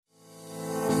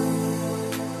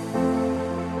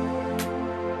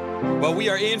Well, we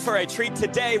are in for a treat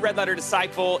today, Red Letter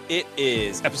Disciple. It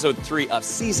is episode 3 of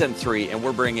season 3, and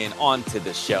we're bringing onto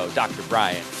the show Dr.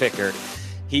 Brian Fikkert.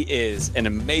 He is an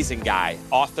amazing guy,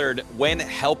 authored When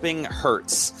Helping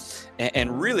Hurts,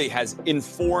 and really has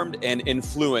informed and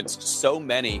influenced so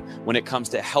many when it comes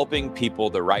to helping people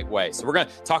the right way. So we're going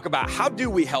to talk about how do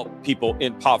we help people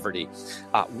in poverty?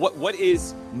 What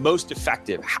is most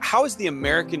effective? How has the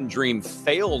American dream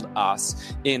failed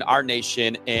us in our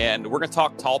nation? And we're going to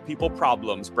talk tall people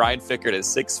problems. Brian Fikkert is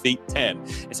 6'10".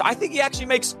 And so I think he actually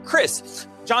makes Chris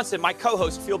Johnson, my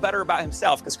co-host, feel better about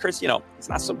himself because Chris, he's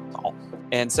not so tall.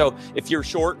 And so if you're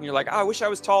short and you're like, I wish I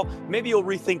was tall, maybe you'll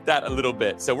rethink that a little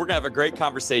bit. So we're going to have a great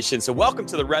conversation. So welcome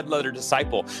to the Red Letter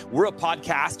Disciple. We're a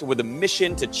podcast with a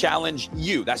mission to challenge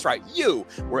you. That's right, you,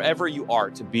 wherever you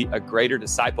are, to be a greater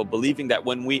disciple, believing that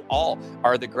when we all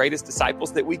are the greatest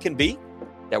disciples that we can be,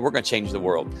 that we're going to change the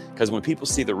world. Because when people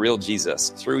see the real Jesus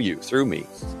through you, through me,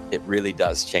 it really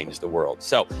does change the world.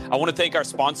 So I want to thank our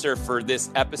sponsor for this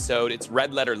episode. It's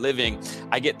Red Letter Living.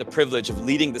 I get the privilege of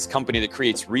leading this company that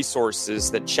creates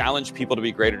resources that challenge people to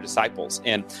be greater disciples.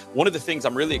 And one of the things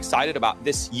I'm really excited about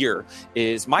this year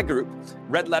is my group,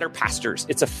 Red Letter Pastors.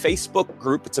 It's a Facebook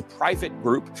group. It's a private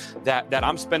group that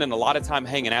I'm spending a lot of time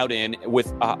hanging out in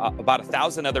with about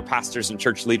 1,000 other pastors and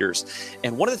church leaders.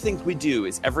 And one of the things we do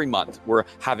is every month we're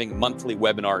having monthly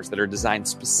webinars that are designed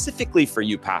specifically for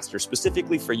you, pastor,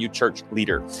 specifically for you, church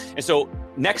leader. And so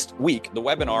next week, the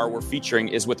webinar we're featuring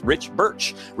is with Rich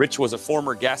Birch. Rich was a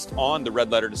former guest on the Red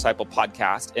Letter Disciple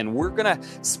podcast, and we're going to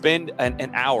spend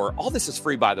an hour. All this is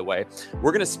free, by the way.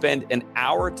 We're going to spend an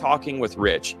hour talking with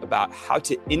Rich about how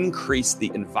to increase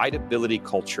the invitability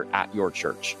culture at your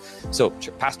church. So,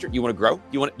 pastor, you want to grow?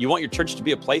 You want your church to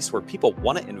be a place where people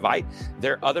want to invite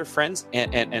their other friends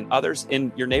and others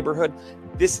in your neighborhood?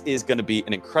 This is going to be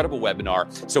an incredible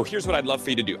webinar. So here's what I'd love for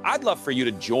you to do. I'd love for you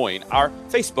to join our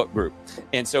Facebook group.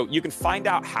 And so you can find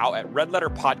out how at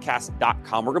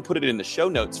redletterpodcast.com. We're going to put it in the show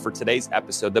notes for today's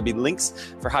episode. There'll be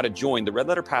links for how to join the Red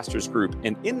Letter Pastors group.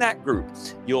 And in that group,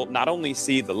 you'll not only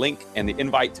see the link and the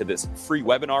invite to this free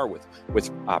webinar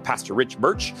with Pastor Rich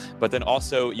Birch, but then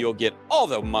also you'll get all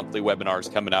the monthly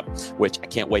webinars coming up, which I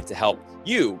can't wait to help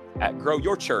you grow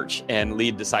your church and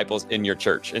lead disciples in your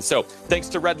church. And so thanks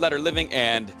to Red Letter Living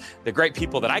and the great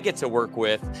people that I get to work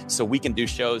with so we can do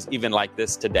shows even like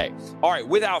this today. All right,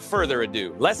 without further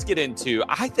ado, let's get into,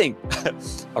 I think,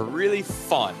 a really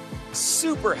fun,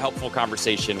 super helpful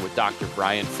conversation with Dr.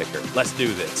 Brian Fikkert. Let's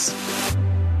do this.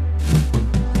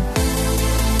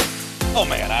 Oh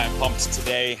man, I'm pumped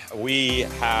today. We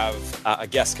have a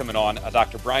guest coming on,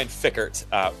 Dr. Brian Fikkert,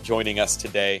 joining us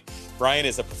today. Brian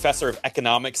is a professor of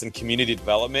economics and community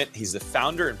development. He's the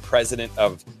founder and president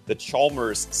of the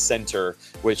Chalmers Center,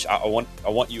 which I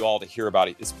want you all to hear about.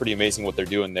 It's pretty amazing what they're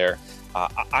doing there.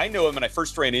 I know him, and I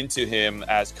first ran into him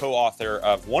as co-author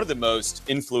of one of the most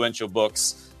influential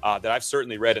books that I've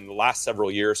certainly read in the last several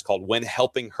years called When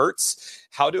Helping Hurts: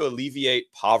 How to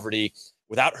Alleviate Poverty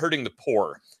Without Hurting the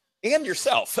Poor and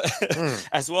Yourself,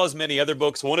 as well as many other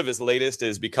books. One of his latest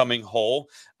is Becoming Whole,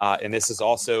 and this is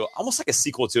also almost like a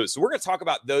sequel to it. So we're going to talk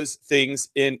about those things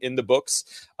in the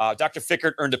books. Dr.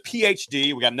 Fikkert earned a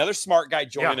PhD. We got another smart guy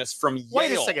joining us from Yale.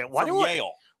 Wait a second. Why do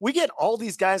Yale? We get all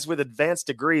these guys with advanced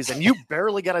degrees, and you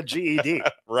barely got a GED.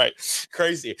 Right.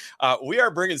 Crazy. We are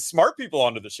bringing smart people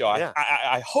onto the show.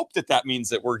 I hope that means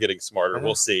that we're getting smarter.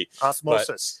 We'll see.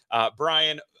 Osmosis. But,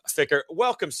 Brian Fikkert,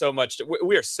 welcome so much.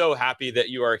 We are so happy that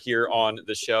you are here on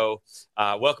the show.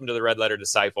 Welcome to the Red Letter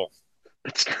Disciple.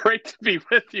 It's great to be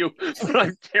with you, but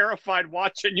I'm terrified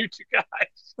watching you two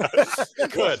guys.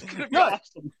 Good.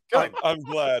 Awesome. Good. I'm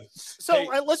glad. So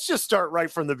let's just start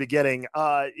right from the beginning.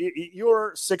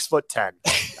 You're 6'10".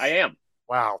 I am.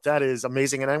 Wow, that is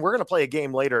amazing. And we're going to play a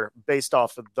game later based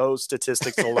off of those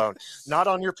statistics alone. Not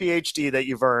on your PhD that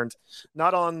you've earned,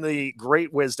 not on the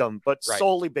great wisdom, but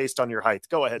solely based on your height.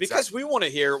 Go ahead, because Zach. we want to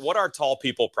hear what are tall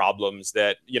people problems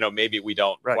that, maybe we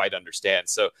don't quite understand.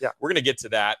 So we're going to get to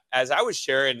that. As I was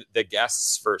sharing the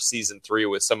guests for season 3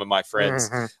 with some of my friends,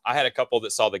 I had a couple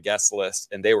that saw the guest list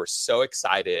and they were so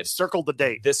excited. Circled the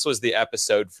date. This was the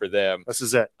episode for them. This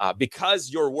is it.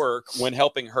 Because your work, When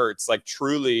Helping Hurts,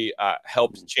 truly helped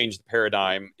change the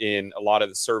paradigm in a lot of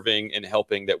the serving and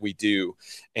helping that we do.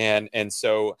 And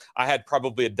so I had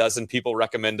probably a dozen people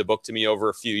recommend the book to me over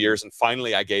a few years. And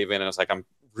finally I gave in and I was like, I'm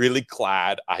really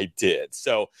glad I did.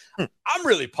 So I'm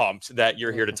really pumped that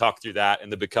you're here to talk through that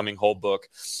in the Becoming Whole book.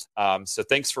 So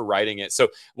thanks for writing it. So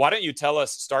why don't you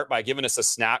start by giving us a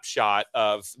snapshot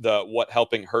of the What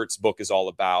Helping Hurts book is all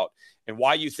about and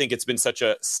why you think it's been such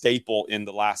a staple in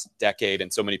the last decade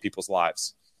in so many people's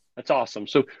lives. That's awesome.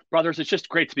 So, brothers, it's just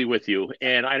great to be with you.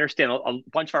 And I understand a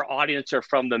bunch of our audience are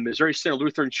from the Missouri Synod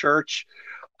Lutheran Church.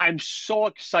 I'm so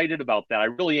excited about that. I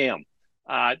really am.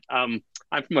 I'm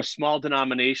from a small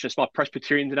denomination, a small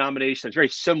Presbyterian denomination. It's very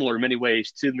similar in many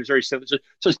ways to the Missouri Synod.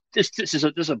 So this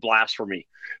is a blast for me.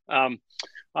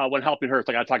 When helping hurts,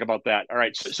 I got to talk about that. All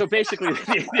right. So basically,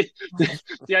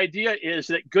 the idea is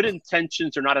that good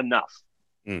intentions are not enough.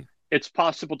 Mm. It's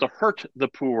possible to hurt the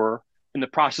poor in the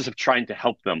process of trying to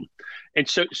help them. And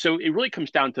so it really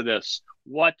comes down to this.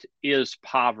 What is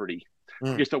poverty?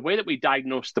 Because the way that we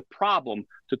diagnose the problem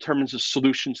determines the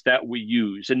solutions that we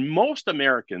use. And most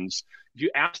Americans, if you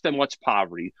ask them what's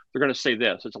poverty, they're going to say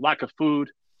this. It's a lack of food,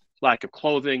 lack of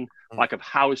clothing, lack of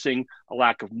housing, a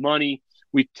lack of money.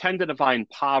 We tend to define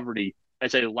poverty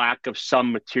as a lack of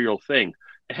some material thing.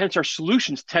 And hence our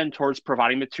solutions tend towards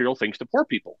providing material things to poor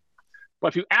people. But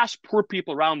if you ask poor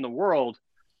people around the world,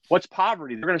 what's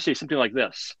poverty? They're going to say something like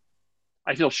this.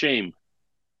 I feel shame.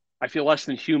 I feel less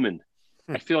than human.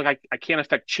 I feel like I can't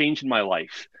affect change in my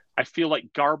life. I feel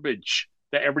like garbage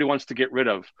that everybody wants to get rid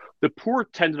of. The poor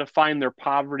tend to define their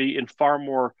poverty in far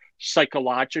more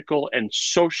psychological and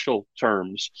social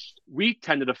terms. We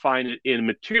tend to define it in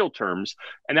material terms,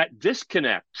 and that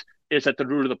disconnect is at the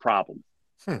root of the problem.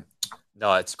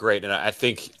 No, it's great. And I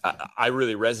think I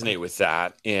really resonate with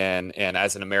that. And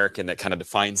as an American that kind of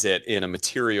defines it in a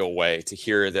material way, to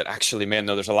hear that actually, man,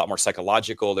 no, there's a lot more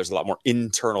psychological, there's a lot more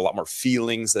internal, a lot more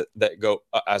feelings that go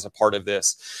as a part of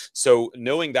this. So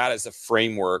knowing that as a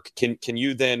framework, can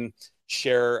you then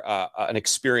share an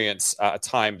experience, a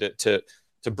time to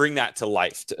bring that to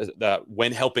life,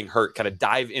 when helping hurt, kind of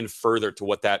dive in further to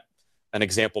what that an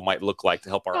example might look like to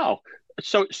help our...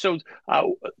 So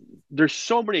there's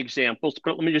so many examples,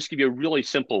 but let me just give you a really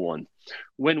simple one.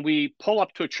 When we pull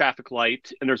up to a traffic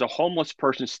light and there's a homeless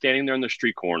person standing there in the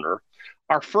street corner,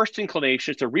 our first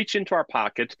inclination is to reach into our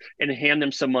pocket and hand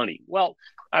them some money. Well,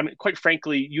 I mean, quite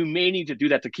frankly, you may need to do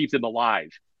that to keep them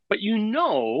alive, but you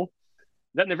know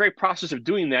that in the very process of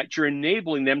doing that, you're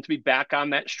enabling them to be back on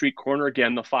that street corner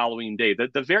again the following day.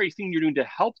 The very thing you're doing to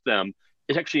help them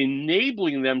is actually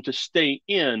enabling them to stay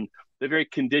in the very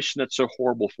condition that's so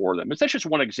horrible for them. That's just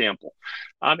one example.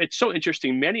 It's so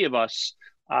interesting. Many of us,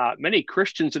 many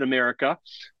Christians in America,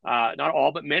 not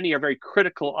all, but many are very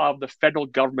critical of the federal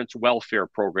government's welfare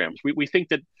programs. We think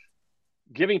that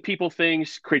giving people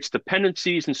things creates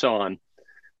dependencies and so on.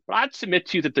 But I'd submit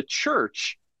to you that the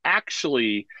church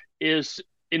actually is,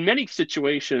 in many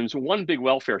situations, one big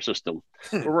welfare system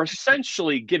where we're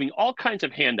essentially giving all kinds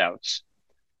of handouts,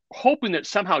 hoping that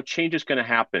somehow change is going to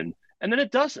happen. And then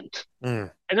it doesn't. And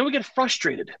then we get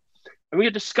frustrated and we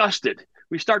get disgusted.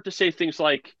 We start to say things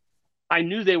like, I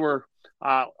knew they were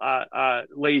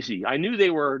lazy. I knew they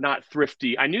were not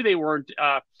thrifty. I knew they weren't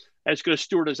as good a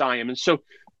steward as I am. And so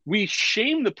we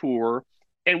shame the poor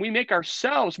and we make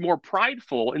ourselves more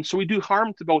prideful. And so we do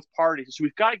harm to both parties. So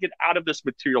we've got to get out of this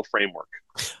material framework.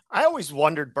 I always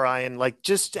wondered, Brian, like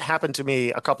just happened to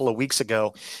me a couple of weeks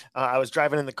ago. I was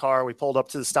driving in the car. We pulled up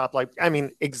to the stoplight. I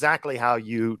mean, exactly how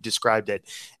you described it.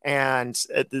 And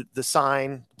the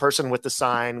sign, person with the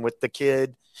sign with the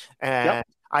kid, and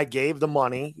I gave the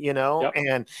money,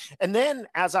 and then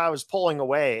as I was pulling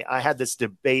away, I had this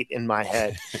debate in my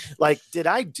head. Like, did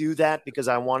I do that because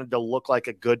I wanted to look like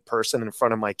a good person in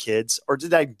front of my kids? Or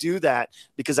did I do that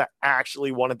because I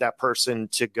actually wanted that person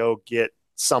to go get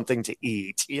something to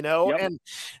eat,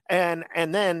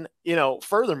 and then,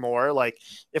 furthermore, like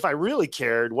if I really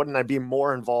cared, wouldn't I be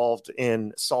more involved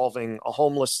in solving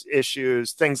homeless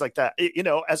issues, things like that,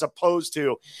 as opposed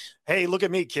to, hey, look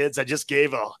at me, kids, I just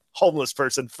gave a homeless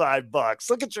person $5.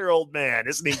 Look at your old man.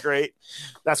 Isn't he great?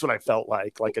 That's what I felt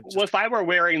like. Well, if I were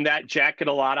wearing that jacket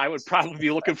a lot, I would probably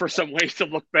be looking for some ways to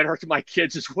look better to my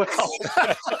kids as well.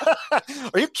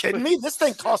 Are you kidding me? This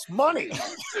thing costs money.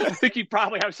 I think you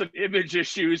probably have some image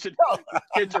issues, and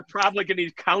kids are probably going to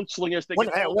need counseling as they when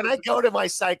I go to my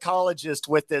psychologist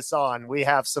with this on, we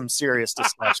have some serious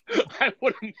discussion. I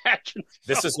would imagine.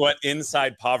 This is what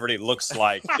inside poverty looks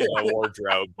like in a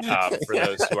wardrobe, for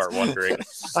those who are wondering.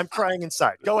 I'm crying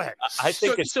inside. Go ahead. I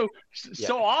think so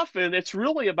often it's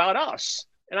really about us.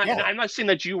 And I'm not saying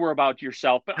that you were about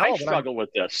yourself, but I struggle with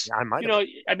this. I might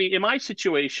in my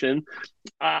situation,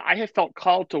 I have felt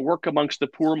called to work amongst the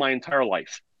poor my entire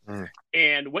life.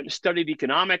 And went and studied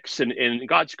economics and in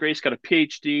God's grace got a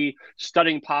PhD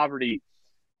studying poverty.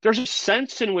 There's a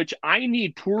sense in which I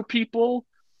need poor people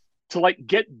to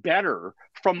get better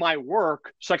from my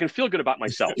work so I can feel good about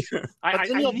myself. I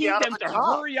need them to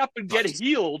hurry up and get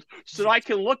healed so that I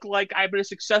can look like I've been a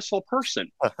successful person.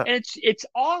 And it's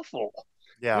awful.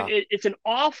 Yeah. It's an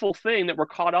awful thing that we're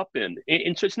caught up in.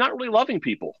 And so it's not really loving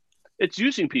people. It's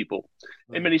using people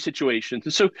in many situations.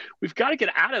 And so we've got to get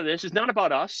out of this. It's not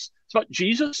about us. It's about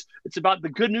Jesus. It's about the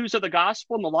good news of the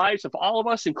gospel in the lives of all of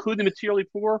us, including the materially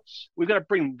poor. We've got to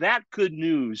bring that good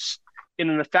news in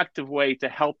an effective way to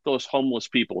help those homeless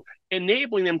people.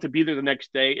 Enabling them to be there the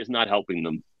next day is not helping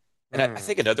them. And I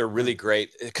think another really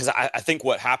great, because I think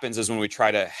what happens is when we try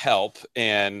to help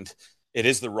and it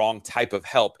is the wrong type of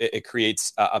help, it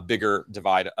creates a bigger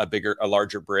divide, a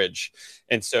larger bridge.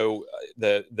 And so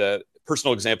the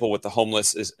personal example with the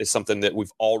homeless is something that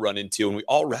we've all run into, and we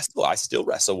all wrestle. I still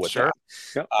wrestle with that.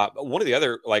 Yep. One of the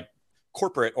other like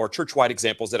corporate or church-wide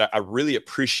examples that I really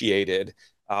appreciated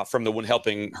from the When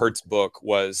Helping Hurts book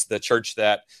was the church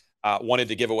that wanted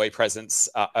to give away presents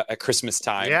at Christmas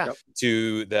time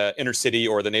to the inner city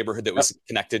or the neighborhood that was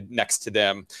connected next to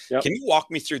them. Yep. Can you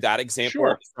walk me through that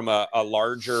example from a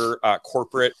larger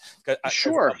corporate?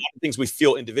 Sure. A lot of things we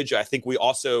feel individually, I think we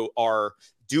also are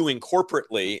doing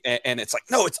corporately, and it's like,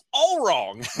 no, it's all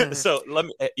wrong. So let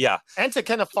me, And to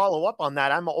kind of follow up on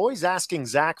that, I'm always asking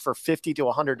Zach for $50 to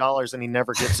 $100, and he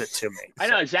never gives it to me. I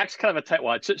know Zach's kind of a tight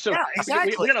wad. So yeah,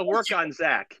 exactly. we got to work on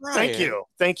Zach. Right.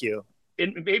 Thank you.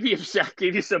 And maybe if Zach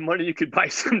gave you some money, you could buy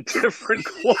some different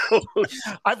clothes.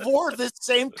 I've wore this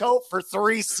same coat for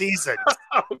 3 seasons.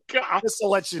 Oh, God. Just to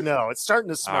let you know, it's starting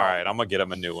to smell. All right, I'm going to get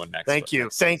him a new one next. Thank you.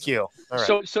 All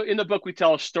right. So in the book, we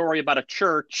tell a story about a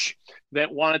church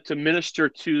that wanted to minister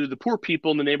to the poor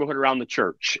people in the neighborhood around the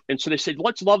church. And so they said,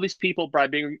 let's love these people by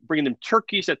bringing them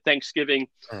turkeys at Thanksgiving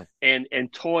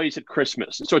and toys at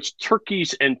Christmas. And so it's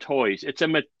turkeys and toys. It's a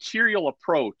material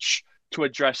approach to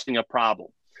addressing a problem.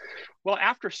 Well,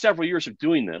 after several years of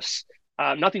doing this,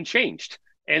 nothing changed,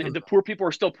 and the poor people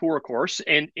are still poor, of course.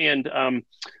 And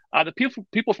the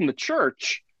people from the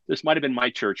church, this might have been my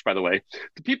church, by the way,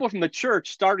 the people from the church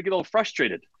started to get a little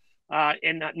frustrated,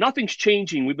 and nothing's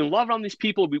changing. We've been loving on these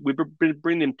people. We've been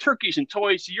bringing them turkeys and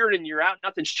toys year in and year out.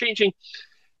 Nothing's changing.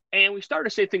 And we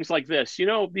started to say things like this,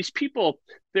 these people,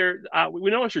 we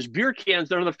notice there's beer cans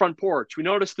there on the front porch. We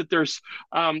notice that there's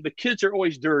the kids are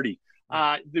always dirty.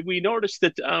 We noticed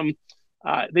that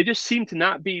they just seem to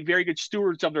not be very good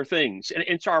stewards of their things.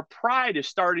 And so our pride is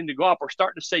starting to go up. We're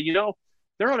starting to say,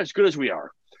 they're not as good as we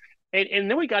are. And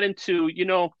then we got into,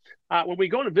 when we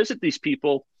go to visit these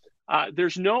people,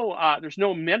 there's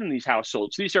no men in these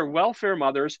households. These are welfare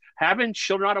mothers having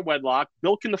children out of wedlock,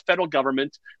 bilking the federal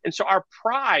government. And so our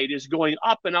pride is going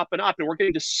up and up and up. And we're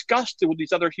getting disgusted with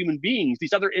these other human beings,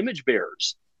 these other image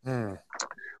bearers.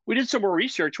 We did some more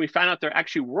research. We found out there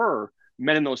actually were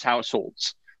men in those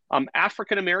households,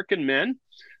 African-American men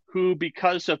who,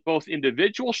 because of both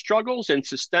individual struggles and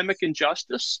systemic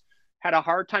injustice, had a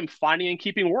hard time finding and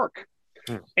keeping work.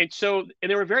 And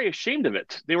they were very ashamed of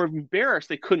it. They were embarrassed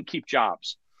they couldn't keep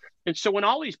jobs. And so when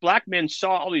all these black men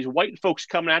saw all these white folks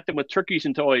coming at them with turkeys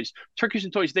and toys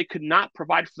they could not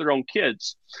provide for their own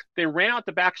kids, they ran out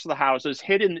the backs of the houses,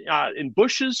 hid in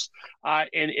bushes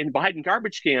and behind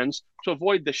garbage cans to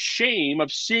avoid the shame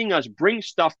of seeing us bring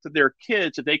stuff to their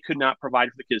kids that they could not provide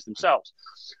for the kids themselves.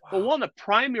 Wow. Well, one of the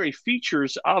primary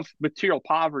features of material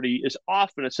poverty is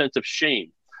often a sense of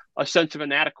shame, a sense of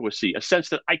inadequacy, a sense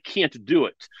that I can't do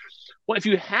it. Well, if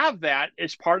you have that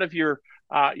as part of your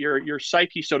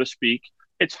psyche, so to speak,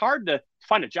 it's hard to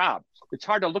find a job. It's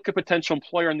hard to look a potential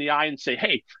employer in the eye and say,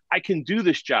 hey, I can do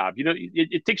this job.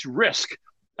 It takes risk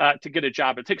to get a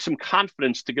job. It takes some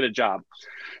confidence to get a job.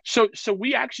 So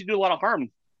we actually do a lot of harm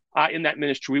in that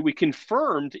ministry. We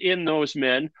confirmed in those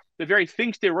men the very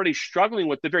things they were already struggling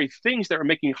with, the very things that were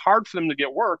making it hard for them to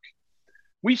get work.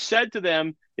 We said to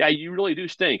them, yeah, you really do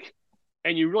stink,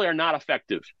 and you really are not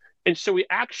effective. And so we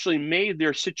actually made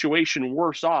their situation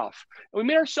worse off. And we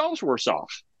made ourselves worse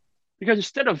off. Because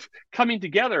instead of coming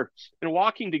together and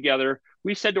walking together,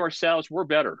 we said to ourselves, we're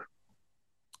better.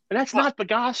 And that's not the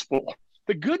gospel.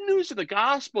 The good news of the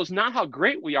gospel is not how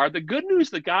great we are. The good news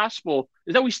of the gospel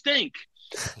is that we stink.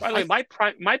 By the way,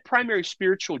 my primary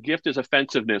spiritual gift is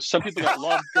offensiveness. Some people got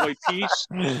love, joy, peace.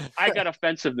 I got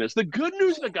offensiveness. The good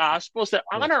news of the gospel is that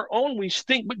on our own we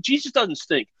stink, but Jesus doesn't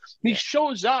stink. He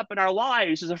shows up in our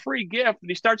lives as a free gift, and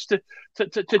he starts to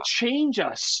change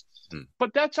us.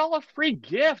 But that's all a free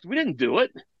gift. We didn't do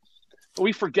it. But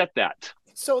we forget that.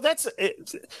 So that's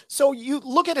it. So you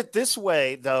look at it this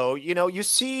way, though. You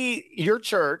see your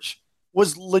church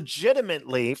was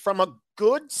legitimately from a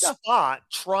good spot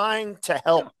trying to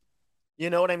help. You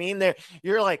know what I mean?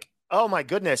 You're like, oh my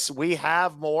goodness, we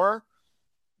have more,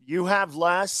 you have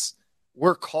less.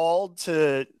 We're called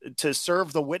to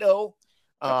serve the widow.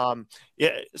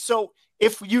 So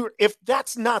if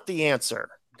that's not the answer,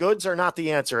 goods are not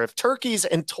the answer, if turkeys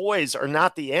and toys are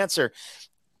not the answer,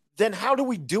 then how do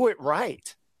we do it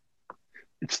right?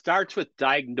 It starts with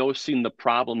diagnosing the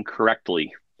problem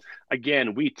correctly.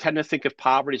 Again, we tend to think of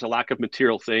poverty as a lack of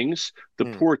material things. The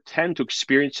poor tend to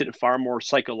experience it in far more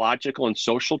psychological and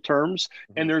social terms,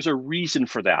 and there's a reason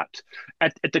for that.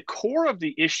 At the core of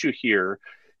the issue here,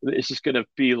 this is going to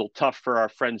be a little tough for our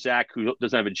friend Zach, who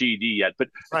doesn't have a GED yet, but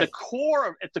at the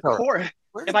core,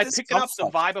 am I picking up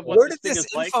the vibe of what this thing is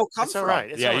like? It's all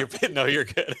right. Yeah, you're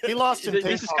good. He lost in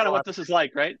This is kind of what this is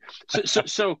like, right?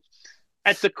 So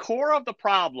at the core of the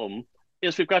problem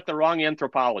is we've got the wrong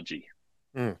anthropology.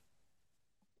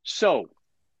 So,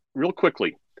 real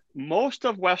quickly, most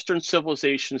of Western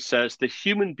civilization says the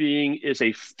human being is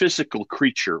a physical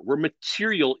creature. We're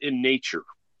material in nature.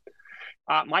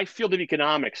 My field of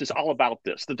economics is all about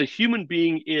this, that the human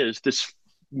being is this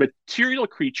material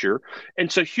creature.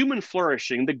 And so human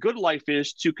flourishing, the good life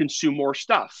is to consume more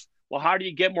stuff. Well, how do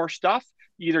you get more stuff?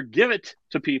 You either give it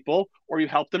to people or you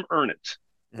help them earn it.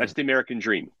 That's the American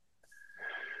dream.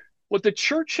 What the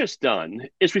church has done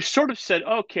is we've sort of said,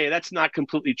 okay, that's not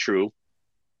completely true.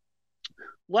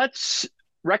 Let's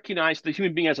recognize the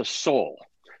human being as a soul.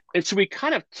 And so we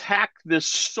kind of tack this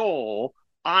soul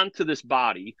onto this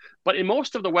body. But in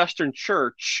most of the Western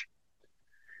church,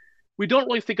 we don't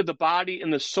really think of the body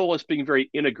and the soul as being very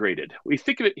integrated. We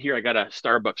think of it here. I got a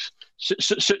Starbucks.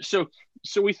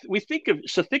 So we think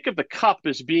of the cup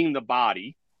as being the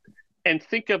body, and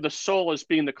think of the soul as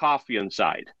being the coffee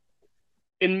inside.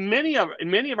 In many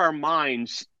of our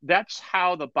minds, that's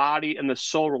how the body and the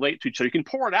soul relate to each other. You can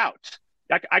pour it out.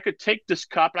 I could take this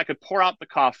cup and I could pour out the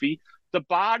coffee. The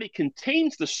body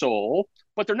contains the soul,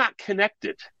 but they're not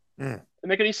connected. Does that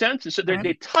make any sense? And so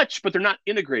they touch, but they're not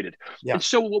integrated. Yeah. And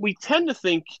so what we tend to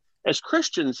think as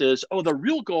Christians is, the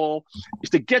real goal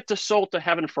is to get the soul to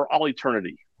heaven for all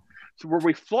eternity. So where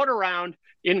we float around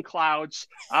in clouds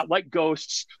like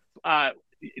ghosts,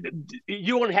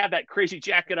 you won't have that crazy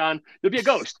jacket on. You'll be a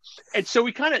ghost. And so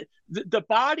we kind of, the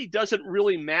body doesn't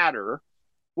really matter.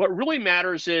 What really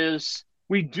matters is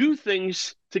we do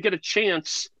things to get a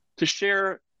chance to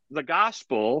share the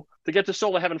gospel, to get the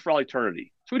soul to heaven for all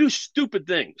eternity. So we do stupid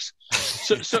things.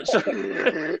 So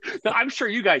now, I'm sure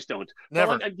you guys don't.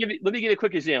 Never. Let me give you a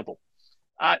quick example.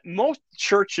 Most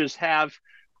churches have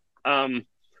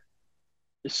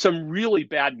some really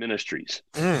bad ministries.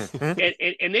 And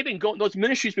they've been going, those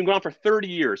ministries have been going on for 30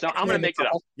 years. Now, I'm going to make it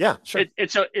up. Yeah, sure.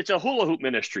 It's a hula hoop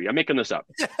ministry. I'm making this up.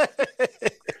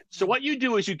 So what you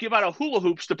do is you give out a hula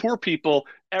hoops to poor people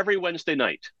every Wednesday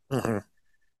night.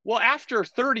 Well, after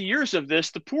 30 years of this,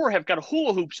 the poor have got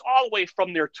hula hoops all the way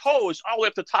from their toes, all the way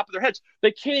up to the top of their heads.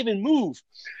 They can't even move.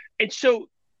 And so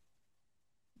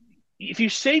if you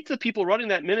say to the people running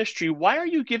that ministry, why are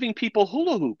you giving people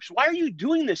hula hoops? Why are you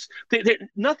doing this?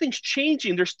 Nothing's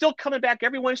changing. They're still coming back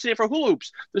every Wednesday for hula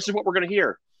hoops. This is what we're going to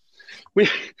hear.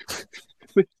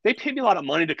 They paid me a lot of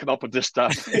money to come up with this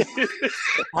stuff.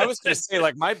 I was going to say,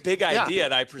 like, my big idea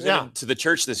that I presented to the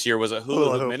church this year was a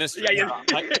hula hoop ministry.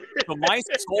 So my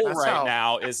soul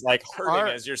now is like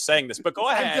hurting as you're saying this, but go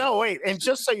ahead. No, wait. And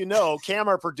just so you know, Cam,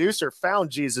 our producer,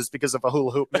 found Jesus because of a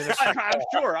hula hoop ministry.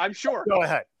 I'm sure. Go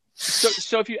ahead.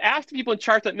 So if you ask the people in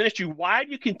charge of that ministry, why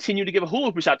do you continue to give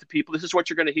hula hoops out to people? This is what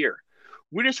you're going to hear.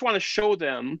 We just want to show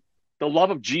them the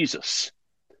love of Jesus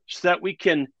so that we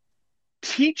can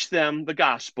teach them the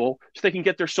gospel so they can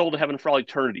get their soul to heaven for all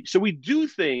eternity. So we do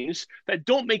things that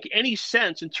don't make any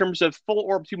sense in terms of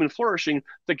full-orbed human flourishing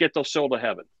to get their soul to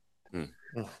heaven.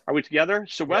 Are we together?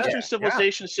 So Western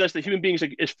civilization says the human being is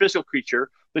a physical creature.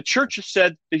 The church has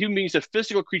said the human being is a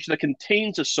physical creature that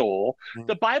contains a soul.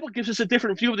 The Bible gives us a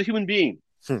different view of the human being.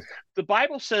 The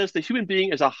Bible says the human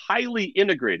being is a highly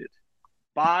integrated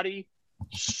body,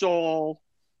 soul,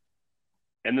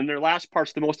 and then their last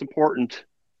part's the most important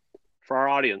for our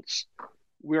audience.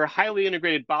 We're highly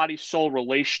integrated body, soul,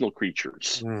 relational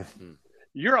creatures.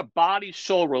 You're a body,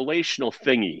 soul, relational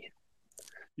thingy.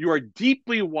 You are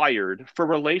deeply wired for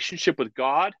relationship with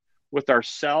God, with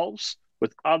ourselves,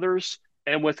 with others,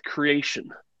 and with creation.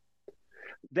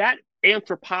 That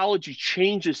anthropology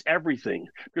changes everything.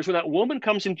 Because when that woman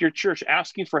comes into your church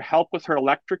asking for help with her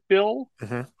electric bill,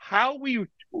 how we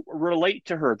relate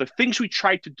to her, the things we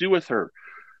try to do with her,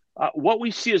 what we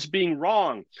see as being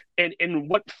wrong, and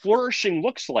what flourishing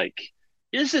looks like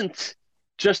isn't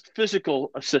just physical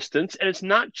assistance, and it's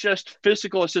not just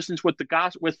physical assistance with the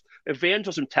gospel, with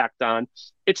evangelism tacked on.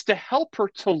 It's to help her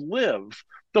to live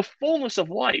the fullness of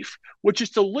life, which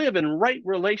is to live in right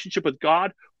relationship with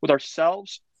God, with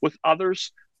ourselves, with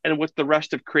others, and with the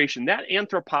rest of creation. That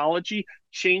anthropology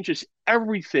changes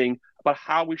everything about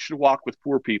how we should walk with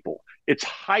poor people. It's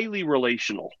highly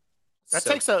relational.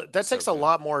 That takes a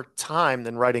lot more time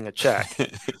than writing a check.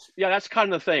 Yeah, that's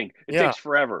kind of the thing. It takes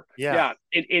forever. Yeah.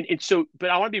 And so, but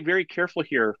I want to be very careful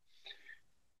here.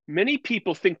 Many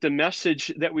people think the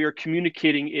message that we are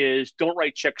communicating is don't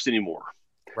write checks anymore.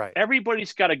 Right.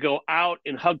 Everybody's got to go out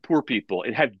and hug poor people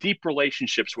and have deep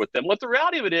relationships with them. What the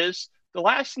reality of it is, the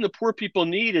last thing the poor people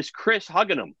need is Chris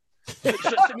hugging them. I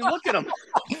mean, look at them.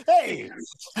 Hey,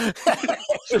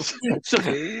 what's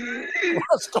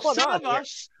going on?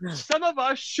 Some of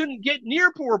us shouldn't get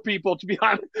near poor people. To be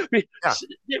honest, I mean,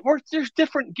 there's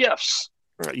different gifts.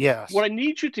 Yeah. What I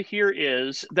need you to hear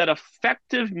is that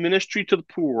effective ministry to the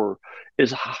poor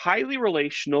is highly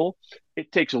relational.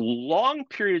 It takes long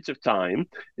periods of time.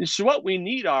 And so what we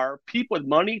need are people with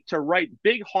money to write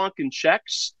big honking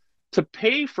checks to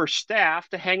pay for staff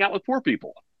to hang out with poor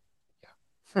people.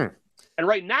 And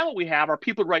right now what we have are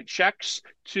people who write checks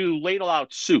to ladle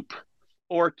out soup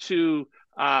or to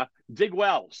dig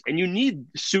wells. And you need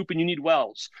soup and you need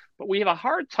wells. But we have a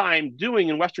hard time doing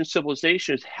in Western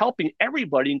civilization is helping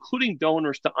everybody, including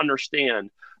donors, to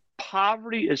understand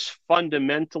poverty is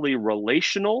fundamentally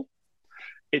relational.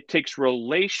 It takes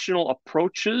relational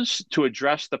approaches to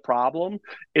address the problem.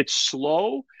 It's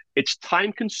slow. It's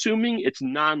time consuming. It's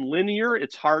nonlinear.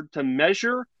 It's hard to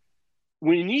measure.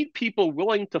 We need people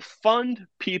willing to fund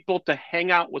people to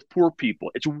hang out with poor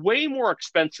people. It's way more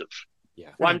expensive. Yeah.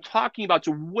 What I'm talking about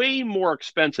is way more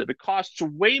expensive. It costs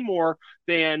way more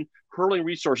than hurling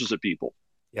resources at people.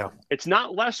 Yeah. It's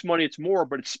not less money, it's more,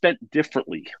 but it's spent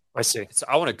differently. I see. So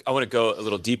I want to go a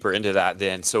little deeper into that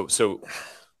then. So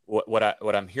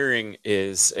what I'm hearing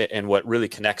is, and what really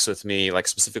connects with me, like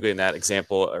specifically in that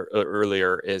example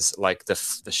earlier, is like the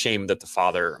shame that the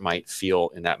father might feel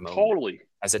in that moment. Totally.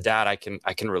 As a dad, I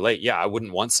can relate. Yeah, I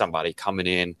wouldn't want somebody coming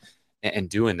in and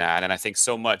doing that. And I think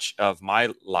so much of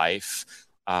my life,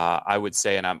 I would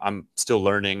say, and I'm still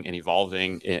learning and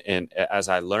evolving, and as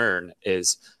I learn,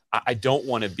 is I don't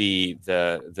want to be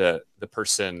the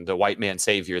person, the white man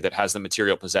savior that has the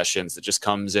material possessions that just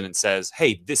comes in and says,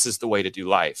 "Hey, this is the way to do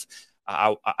life."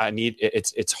 I need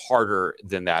it's harder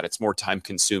than that. It's more time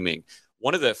consuming.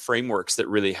 One of the frameworks that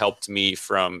really helped me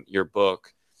from your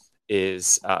book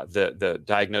is the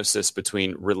diagnosis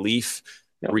between relief,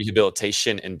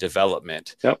 rehabilitation, and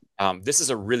development. This is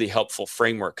a really helpful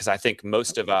framework because I think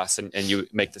most of us, and you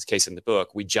make this case in the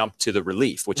book, we jump to the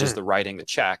relief, which is the writing the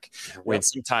check, when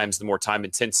sometimes the more time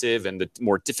intensive and the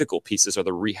more difficult pieces are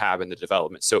the rehab and the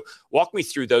development. So walk me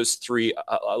through those three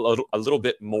a little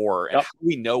bit more, and how do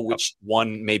we know which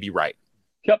one may be right?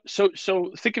 So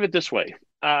think of it this way.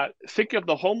 Think of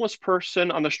the homeless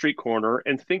person on the street corner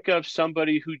and think of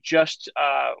somebody who just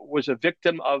was a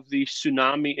victim of the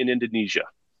tsunami in Indonesia.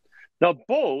 Now,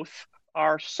 both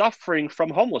are suffering from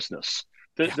homelessness.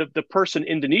 The person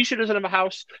in Indonesia doesn't have a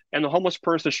house, and the homeless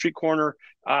person on the street corner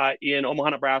in Omaha,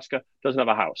 Nebraska doesn't have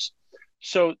a house.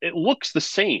 So it looks the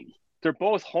same. They're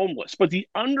both homeless, but the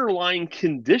underlying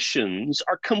conditions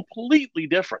are completely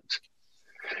different.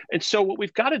 And so what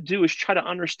we've got to do is try to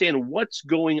understand what's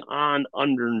going on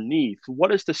underneath.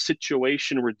 What is the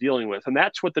situation we're dealing with? And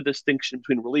that's what the distinction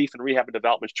between relief and rehab and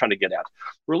development is trying to get at.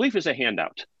 Relief is a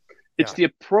handout. It's the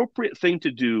appropriate thing to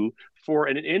do for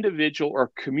an individual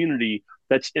or community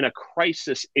that's in a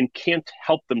crisis and can't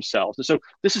help themselves. And so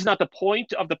this is not the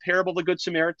point of the parable of the Good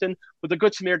Samaritan, but the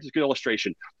Good Samaritan is a good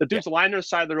illustration. The dude's lying on the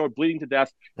side of the road, bleeding to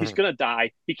death. He's going to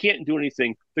die. He can't do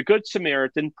anything. The Good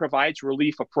Samaritan provides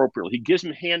relief appropriately. He gives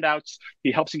him handouts.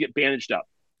 He helps him get bandaged up.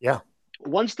 Yeah.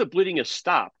 Once the bleeding is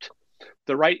stopped,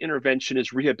 the right intervention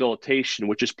is rehabilitation,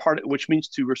 which means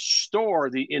to restore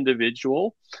the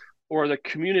individual or the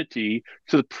community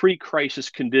to the pre-crisis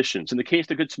conditions. In the case of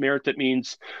the Good Samaritan, it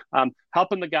means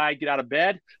helping the guy get out of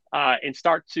bed and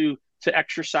start to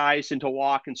exercise and to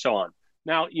walk and so on.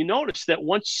 Now, you notice that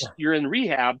once you're in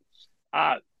rehab,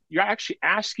 you're actually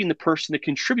asking the person to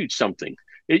contribute something.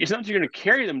 It's not that you're going to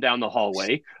carry them down the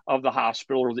hallway of the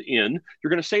hospital or the inn. You're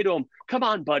going to say to them, "Come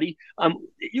on, buddy,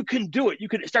 you can do it. You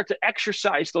can start to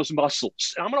exercise those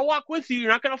muscles. And I'm going to walk with you.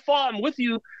 You're not going to fall. I'm with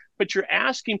you." But you're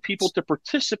asking people to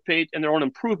participate in their own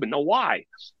improvement. Now, why?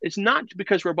 It's not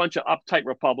because we're a bunch of uptight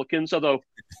Republicans, although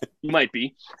you might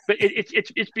be, but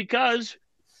it's because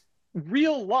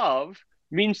real love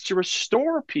means to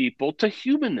restore people to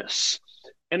humanness.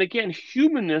 And again,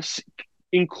 humanness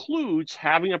includes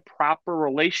having a proper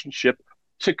relationship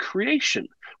to creation,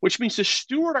 which means to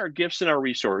steward our gifts and our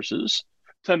resources,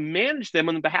 to manage them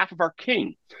on behalf of our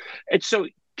King. And so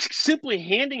simply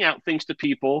handing out things to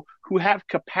people who have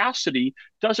capacity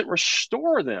doesn't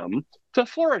restore them to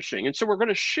flourishing. And so we're going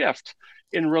to shift.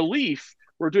 In relief,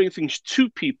 we're doing things to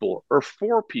people or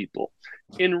for people.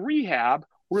 In rehab,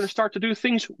 We're going to start to do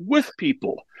things with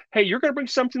people. Hey, you're going to bring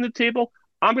something to the table.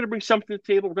 I'm going to bring something to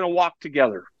the table. We're going to walk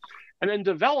together. And then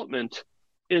development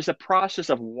is a process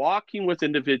of walking with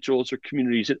individuals or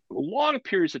communities at long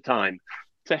periods of time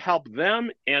to help them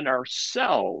and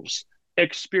ourselves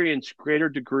experience greater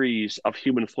degrees of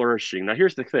human flourishing. Now,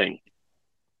 here's the thing.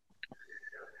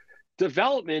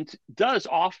 Development does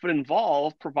often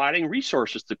involve providing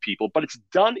resources to people, but it's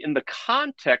done in the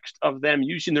context of them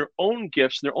using their own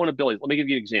gifts and their own abilities. Let me give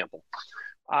you an example.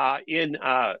 In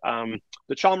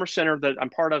the Chalmers Center that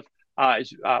I'm part of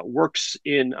works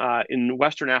in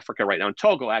Western Africa right now, in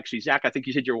Togo, actually. Zach, I think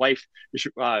you said your wife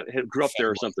grew up there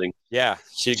or something. Yeah,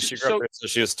 she grew up there, so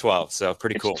she was 12, so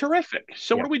pretty cool. It's terrific.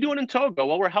 So what are we doing in Togo?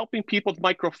 Well, we're helping people with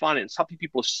microfinance, helping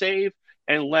people save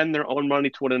and lend their own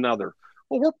money to one another.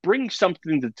 Well, we're bringing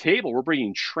something to the table. We're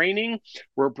bringing training.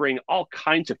 We're bringing all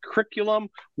kinds of curriculum.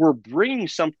 We're bringing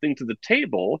something to the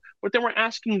table, but then we're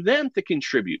asking them to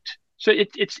contribute. So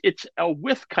it's a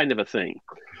with kind of a thing.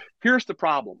 Here's the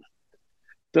problem.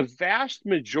 The vast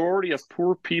majority of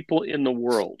poor people in the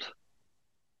world,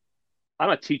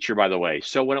 I'm a teacher, by the way.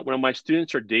 So when my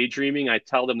students are daydreaming, I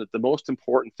tell them that the most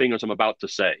important thing is I'm about to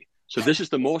say. So this is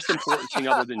the most important thing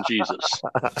other than Jesus.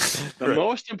 The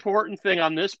most important thing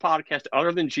on this podcast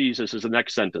other than Jesus is the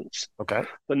next sentence. Okay.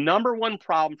 The number one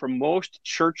problem for most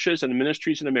churches and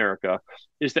ministries in America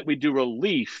is that we do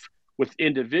relief with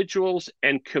individuals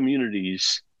and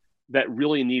communities that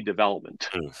really need development.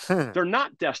 They're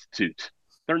not destitute.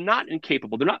 They're not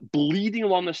incapable. They're not bleeding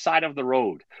along the side of the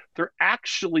road. They're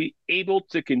actually able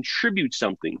to contribute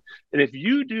something. And if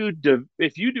you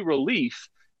do relief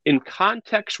in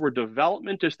context where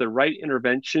development is the right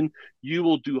intervention, you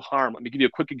will do harm. Let me give you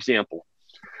a quick example.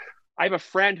 I have a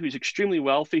friend who's extremely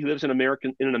wealthy. He lives in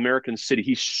an American city.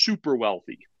 He's super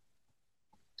wealthy.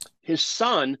 His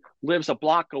son lives a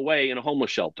block away in a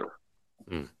homeless shelter.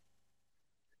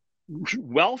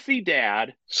 Wealthy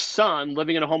dad, son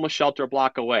living in a homeless shelter a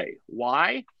block away.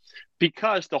 Why?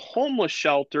 Because the homeless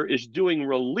shelter is doing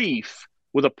relief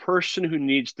with a person who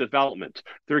needs development.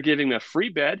 They're giving him a free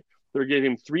bed. They're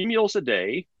giving him 3 meals a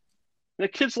day. And the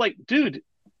kid's like, dude,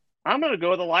 I'm going to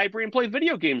go to the library and play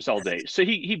video games all day. So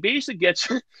he basically gets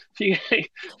he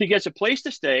gets a place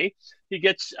to stay. He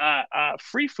gets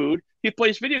free food. He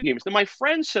plays video games. Then my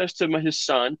friend says to his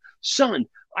son,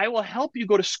 I will help you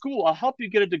go to school. I'll help you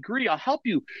get a degree. I'll help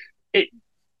you.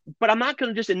 But I'm not going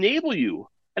to just enable you.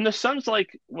 And the son's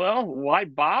like, well, why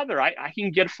bother? I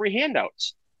can get free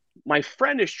handouts. My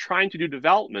friend is trying to do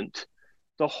development.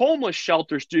 The homeless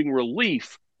shelter is doing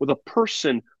relief with a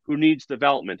person who needs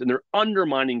development, and they're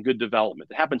undermining good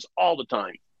development. It happens all the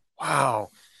time. Wow.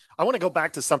 I want to go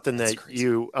back to something that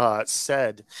you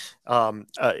said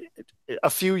a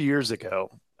few years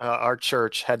ago. Our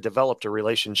church had developed a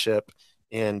relationship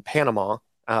in Panama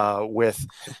with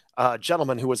a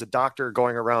gentleman who was a doctor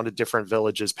going around to different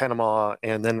villages, Panama,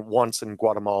 and then once in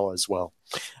Guatemala as well.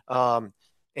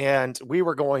 And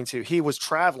he was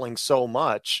traveling so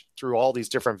much through all these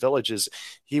different villages,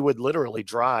 he would literally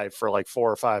drive for like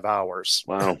 4 or 5 hours.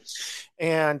 Wow.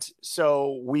 And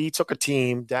so we took a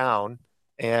team down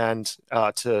and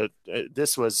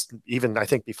this was even, I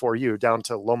think, before you, down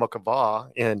to Loma Cava.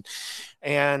 And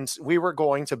we were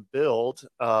going to build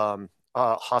a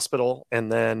hospital and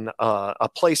then a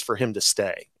place for him to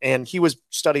stay. And he was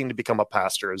studying to become a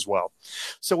pastor as well.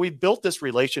 So we built this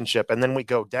relationship, and then we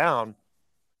go down.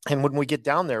 And when we get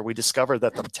down there, we discover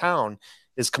that the town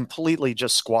is completely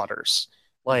just squatters.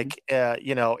 Like, and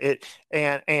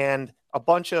a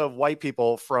bunch of white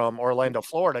people from Orlando,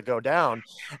 Florida go down,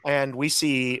 and we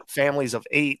see families of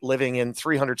 8 living in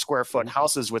 300 square foot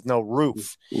houses with no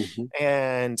roof.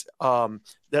 And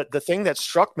the thing that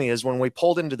struck me is when we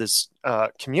pulled into this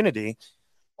community,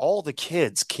 all the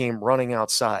kids came running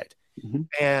outside,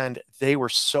 and they were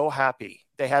so happy.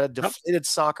 They had a deflated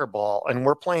soccer ball, and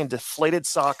we're playing deflated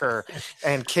soccer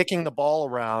and kicking the ball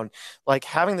around, like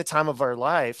having the time of our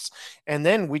lives. And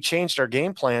then we changed our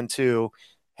game plan to,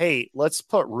 hey, let's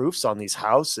put roofs on these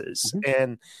houses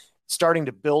and starting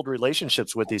to build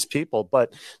relationships with these people.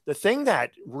 But the thing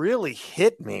that really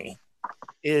hit me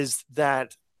is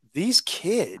that these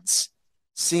kids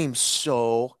seem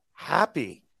so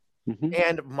happy.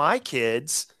 And my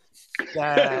kids...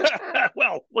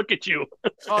 well, look at you.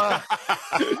 I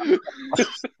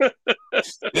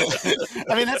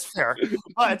mean, that's fair.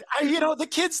 But, the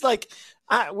kids, like,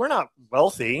 we're not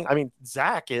wealthy. I mean,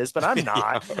 Zach is, but I'm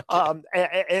not.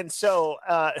 And so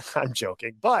I'm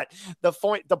joking. But the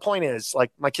point is,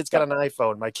 like, my kid's got an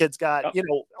iPhone. My kid's got,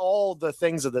 all the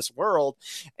things of this world.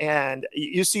 And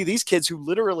you see these kids who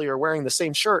literally are wearing the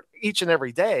same shirt each and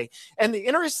every day. And the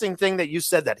interesting thing that you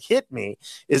said that hit me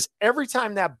is every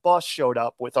time that bus showed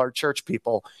up with our church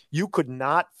people, you could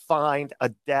not find a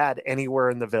dad anywhere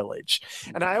in the village.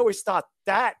 And I always thought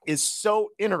that is so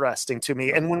interesting to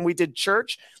me. And when we did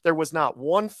church, there was not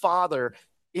one father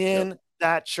in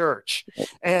that church.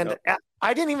 And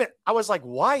I was like,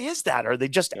 why is that? Are they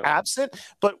just absent?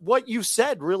 But what you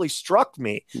said really struck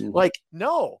me. Like,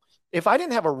 no, if I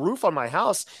didn't have a roof on my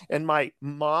house and my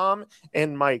mom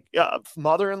and my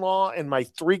mother-in-law and my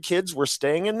 3 kids were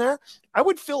staying in there, I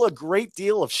would feel a great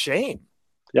deal of shame.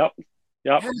 Yep.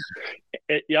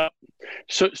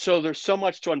 So there's so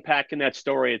much to unpack in that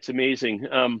story. It's amazing.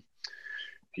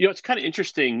 It's kind of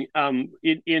interesting.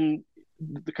 In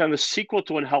the kind of the sequel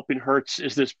to When Helping Hurts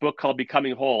is this book called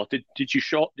Becoming Whole. Did you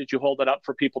hold that up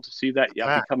for people to see that?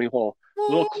 Yeah, Becoming Whole. A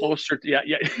little closer. Get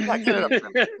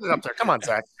it up there. Come on,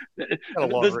 Zach.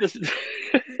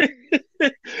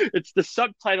 It's the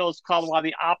subtitle is called "Why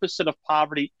the Opposite of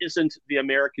Poverty Isn't the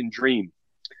American Dream."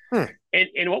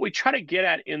 And what we try to get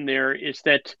at in there is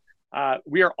that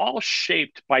we are all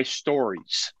shaped by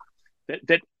stories.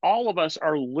 That all of us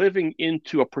are living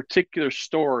into a particular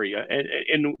story,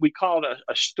 and we call it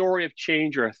a story of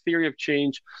change or a theory of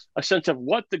change, a sense of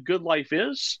what the good life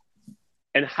is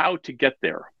and how to get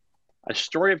there. A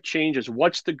story of change is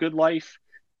what's the good life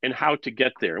and how to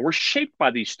get there. And we're shaped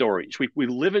by these stories. We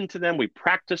live into them, we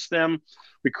practice them,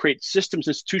 we create systems,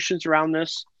 institutions around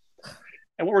this.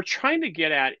 And what we're trying to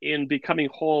get at in Becoming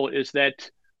Whole is that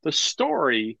the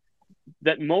story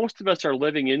that most of us are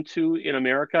living into in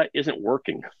America isn't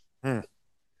working.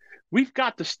 We've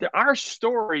got our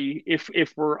story,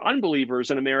 if we're unbelievers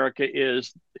in America,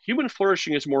 is human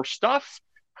flourishing is more stuff.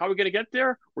 How are we going to get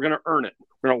there? We're going to earn it.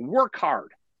 We're going to work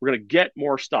hard. We're going to get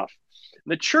more stuff.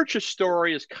 The church's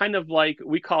story is kind of like,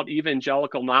 we call it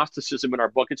evangelical Gnosticism in our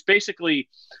book. It's basically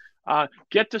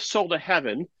get the soul to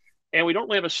heaven. And we don't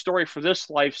really have a story for this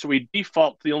life, so we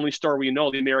default to the only story we know,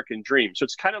 the American dream. So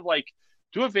it's kind of like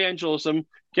do evangelism,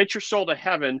 get your soul to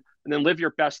heaven, and then live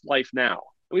your best life now.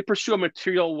 And we pursue a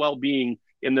material well-being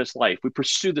in this life. We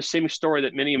pursue the same story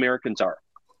that many Americans are.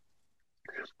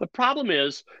 The problem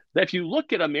is that if you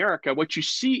look at America, what you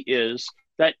see is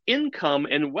that income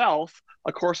and wealth,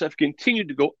 of course, have continued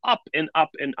to go up and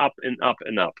up and up and up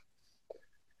and up.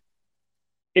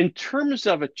 In terms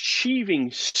of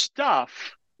achieving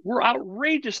stuff, we're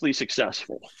outrageously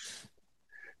successful.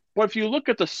 But if you look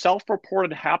at the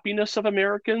self-reported happiness of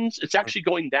Americans, it's actually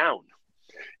going down.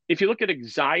 If you look at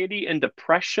anxiety and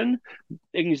depression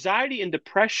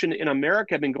in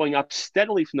America have been going up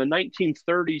steadily from the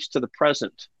 1930s to the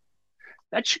present.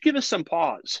 That should give us some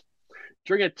pause.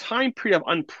 During a time period of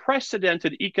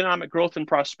unprecedented economic growth and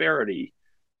prosperity,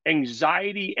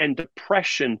 anxiety and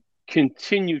depression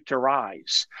continue to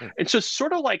rise. And so it's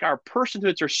sort of like our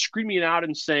personhoods are screaming out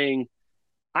and saying,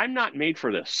 I'm not made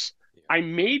for this.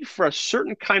 I'm made for a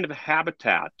certain kind of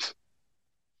habitat.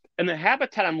 And the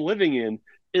habitat I'm living in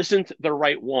isn't the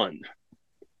right one.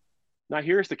 Now,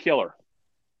 here's the killer.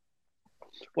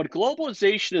 What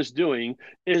globalization is doing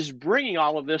is bringing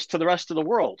all of this to the rest of the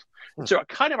world. So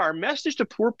kind of our message to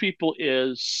poor people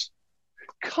is,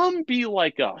 come be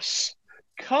like us.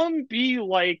 Come be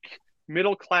like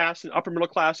middle class and upper middle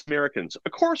class Americans.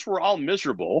 Of course, we're all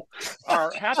miserable.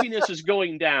 Our happiness is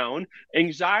going down.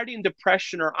 Anxiety and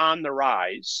depression are on the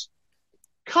rise.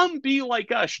 Come be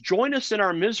like us. Join us in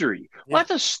our misery. Well,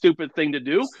 that's a stupid thing to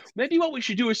do. Maybe what we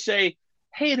should do is say,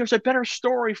 hey, there's a better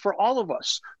story for all of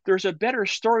us. There's a better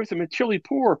story for the materially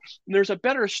poor. And there's a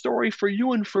better story for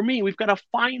you and for me. We've got to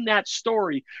find that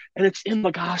story. And it's in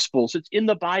the Gospels. It's in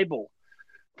the Bible.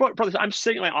 Brothers, I'm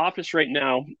sitting in my office right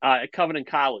now at Covenant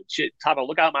College at top of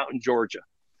Lookout Mountain, Georgia.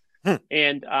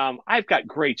 And I've got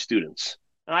great students,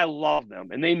 and I love them,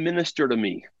 and they minister to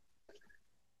me.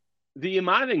 The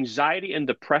amount of anxiety and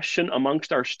depression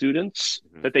amongst our students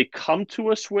that they come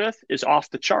to us with is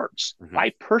off the charts.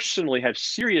 I personally have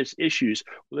serious issues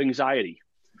with anxiety.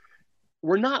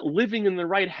 We're not living in the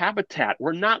right habitat.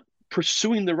 We're not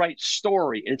pursuing the right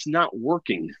story, and it's not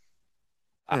working.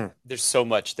 There's so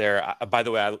much there. By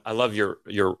the way, I love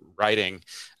your writing.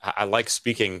 I like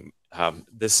speaking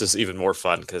This is even more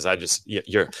fun because this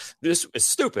is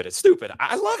stupid. It's stupid.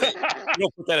 I love it. You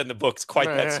don't put that in the books quite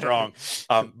that strong.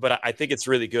 But I think it's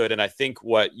really good. And I think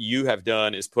what you have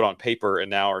done is put on paper and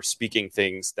now are speaking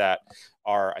things that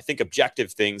are, I think,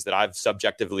 objective things that I've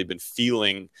subjectively been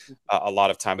feeling a lot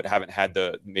of time, but haven't had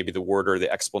maybe the word or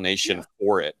the explanation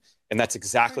for it. And that's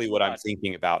exactly what I'm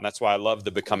thinking about. And that's why I love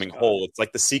the Becoming Whole. It's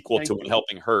like the sequel to When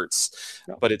Helping Hurts.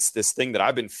 But it's this thing that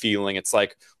I've been feeling. It's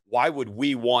like, why would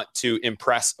we want to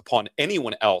impress upon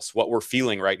anyone else what we're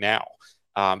feeling right now?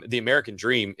 The American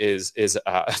dream is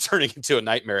turning into a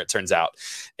nightmare, it turns out.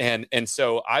 And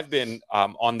so I've been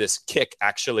on this kick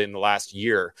actually in the last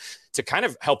year to kind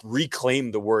of help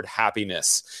reclaim the word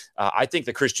happiness. I think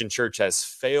the Christian church has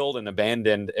failed and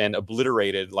abandoned and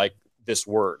obliterated like this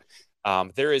word.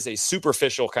 There is a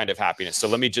superficial kind of happiness. So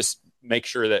let me just make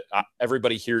sure that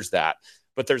everybody hears that.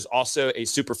 But there's also a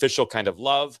superficial kind of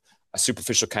love, a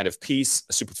superficial kind of peace,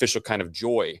 a superficial kind of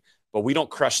joy. But we don't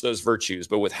crush those virtues.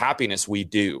 But with happiness, we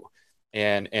do.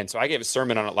 And so I gave a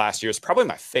sermon on it last year. It's probably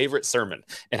my favorite sermon.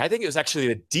 And I think it was actually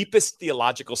the deepest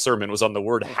theological sermon was on the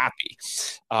word happy.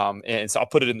 And so I'll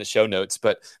put it in the show notes.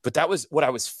 But that was what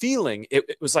I was feeling.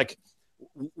 It was like,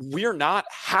 we're not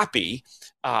happy.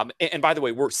 And by the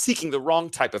way, we're seeking the wrong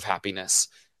type of happiness.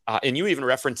 And you even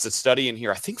referenced a study in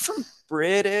here, I think from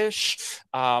Britain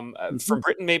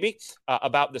maybe,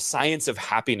 about the science of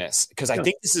happiness, because I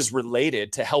think this is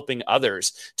related to helping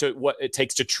others to what it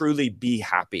takes to truly be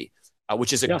happy,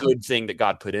 which is a good thing that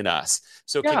God put in us.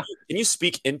 So can you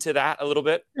speak into that a little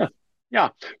bit? Yeah.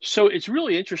 So it's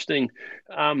really interesting.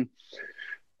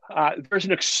 There's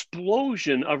an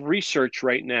explosion of research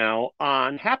right now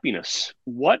on happiness.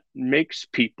 What makes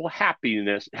people happy? And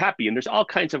there's all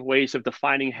kinds of ways of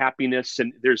defining happiness.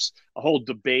 And there's a whole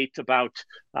debate about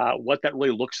what that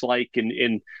really looks like.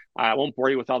 And I won't bore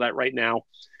you with all that right now.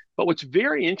 But what's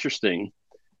very interesting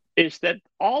is that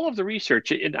all of the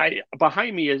research, and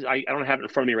behind me is, I don't have it in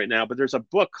front of me right now, but there's a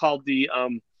book called the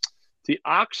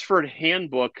Oxford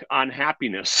Handbook on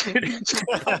Happiness. It's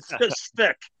this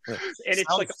thick. And it's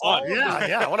Sounds like fun.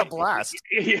 all what a blast.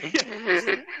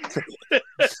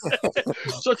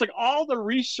 So it's like all the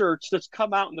research that's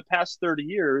come out in the past 30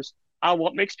 years on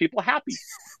what makes people happy.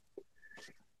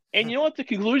 And you know what the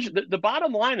conclusion, the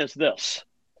bottom line is this.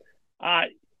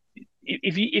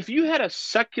 If you had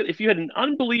an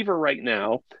unbeliever right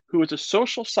now who is a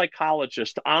social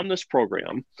psychologist on this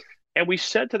program, and we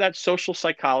said to that social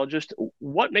psychologist,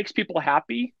 what makes people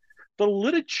happy? The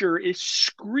literature is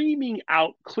screaming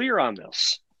out clear on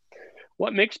this.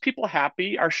 What makes people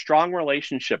happy are strong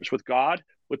relationships with God,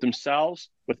 with themselves,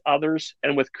 with others,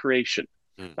 and with creation.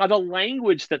 Now, the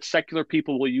language that secular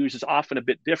people will use is often a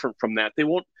bit different from that. They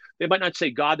might not say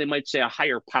God, they might say a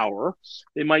higher power.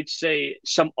 They might say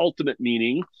some ultimate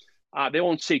meaning. They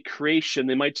won't say creation,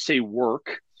 they might say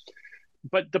work.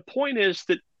 But the point is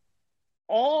that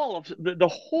all of the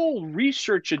whole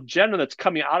research agenda that's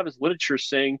coming out of his literature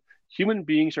saying human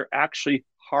beings are actually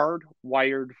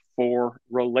hardwired for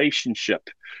relationship.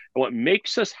 And what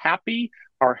makes us happy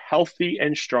are healthy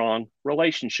and strong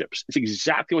relationships. It's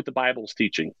exactly what the Bible is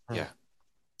teaching. Yeah.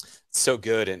 So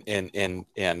good.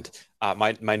 And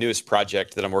my newest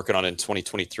project that I'm working on in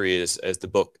 2023 is the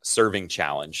book Serving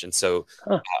Challenge. And so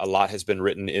a lot has been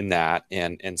written in that.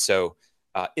 And so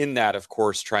in that, of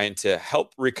course, trying to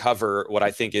help recover what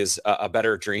I think is a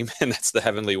better dream, and that's the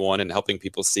heavenly one, and helping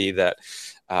people see that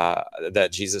that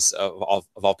Jesus of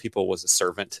all people was a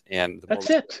servant, and the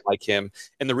more like him.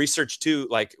 And the research too,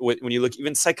 like when you look,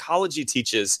 even psychology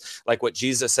teaches like what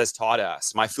Jesus has taught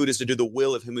us. My food is to do the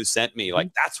will of him who sent me.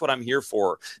 Like that's what I'm here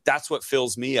for. That's what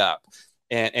fills me up.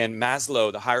 And Maslow,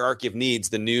 the hierarchy of needs,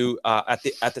 the new at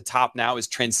the top now is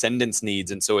transcendence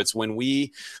needs. And so it's when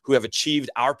we who have achieved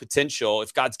our potential,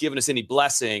 if God's given us any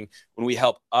blessing, when we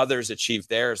help others achieve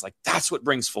theirs, like that's what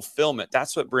brings fulfillment.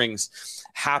 That's what brings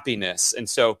happiness. And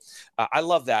so I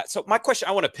love that. So my question,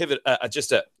 I want to pivot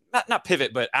not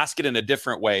pivot, but ask it in a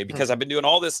different way, because I've been doing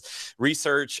all this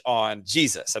research on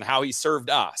Jesus and how he served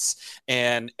us.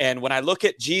 And when I look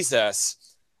at Jesus,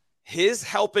 his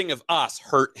helping of us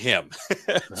hurt him.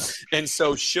 And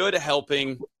so should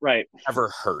helping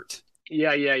ever hurt?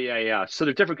 Yeah. So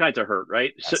there's different kinds of hurt,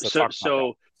 right?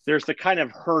 So there's the kind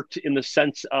of hurt in the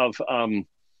sense of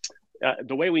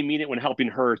the way we mean it when helping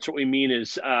hurts. What we mean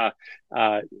is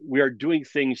we are doing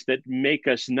things that make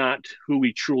us not who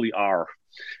we truly are,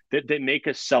 that make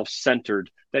us self-centered,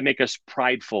 that make us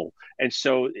prideful. And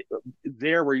so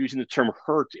there we're using the term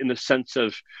hurt in the sense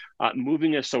of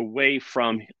moving us away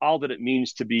from all that it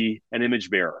means to be an image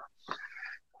bearer.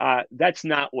 That's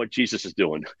not what Jesus is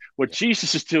doing. What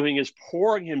Jesus is doing is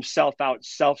pouring himself out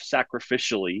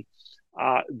self-sacrificially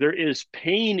There is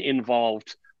pain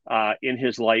involved in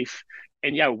his life,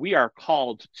 and yeah, we are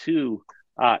called to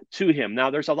him. Now,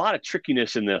 there's a lot of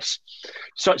trickiness in this.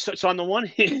 So on the one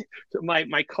hand,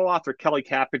 my co-author Kelly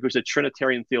Kapic, who's a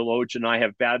Trinitarian theologian, and I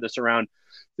have batted this around.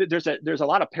 There's a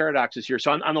lot of paradoxes here.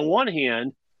 So on the one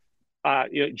hand,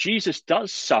 Jesus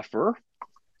does suffer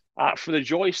for the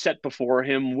joy set before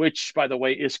him, which, by the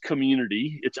way, is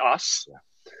community. It's us.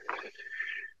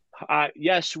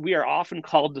 Yes, we are often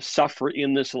called to suffer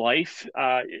in this life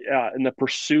in the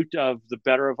pursuit of the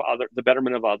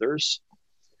betterment of others.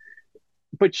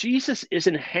 But Jesus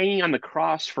isn't hanging on the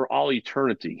cross for all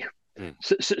eternity. Mm.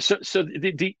 So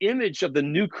the image of the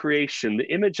new creation,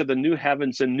 the image of the new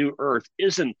heavens and new earth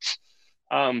isn't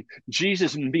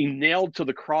Jesus being nailed to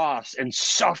the cross and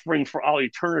suffering for all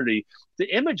eternity. The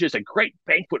image is a great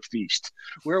banquet feast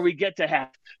where we get to have,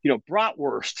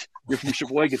 bratwurst. You're from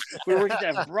Sheboygan. Where we get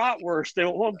to have bratwurst.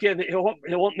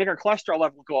 It won't make our cholesterol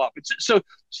level go up.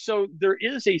 So there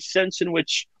is a sense in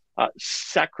which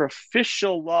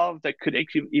sacrificial love that could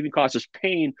even cause us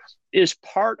pain is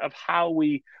part of how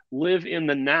we live in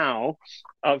the now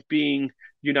of being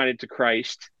united to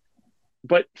Christ.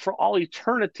 But for all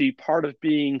eternity, part of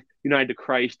being united to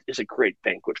Christ is a great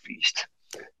banquet feast.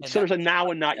 So there's a now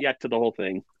and not yet to the whole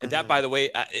thing. And that, by the way,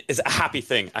 is a happy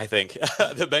thing, I think,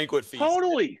 the banquet feast.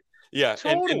 Totally. Yeah.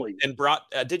 Totally. And brat,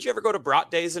 did you ever go to Brat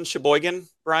Days in Sheboygan,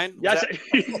 Brian? Yes.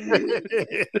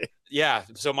 Yeah.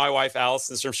 So my wife,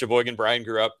 Allison's from Sheboygan. Brian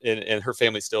grew up and her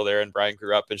family's still there. And Brian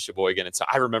grew up in Sheboygan. And so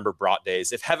I remember Brat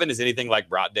Days. If heaven is anything like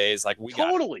Brat Days, like we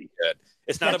totally got it.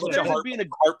 It's not that's a bunch of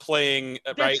harp playing,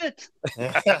 right?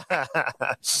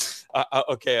 That's it.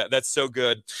 Okay, that's so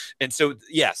good. And so,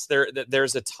 yes,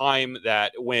 there's a time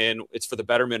that when it's for the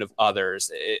betterment of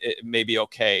others, it may be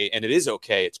okay, and it is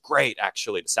okay. It's great,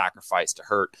 actually, to sacrifice, to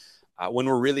hurt. When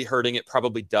we're really hurting, it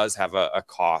probably does have a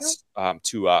cost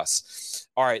to us.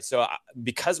 All right, so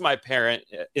because my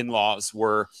parent-in-laws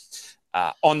were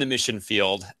on the mission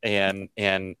field, and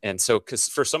so because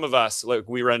for some of us, like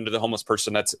we run into the homeless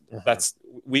person,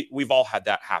 we've all had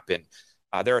that happen.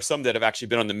 There are some that have actually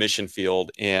been on the mission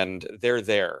field and they're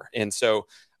there, and so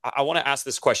I want to ask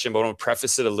this question, but I want to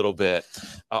preface it a little bit.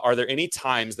 Are there any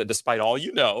times that, despite all and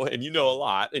you know a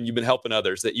lot, and you've been helping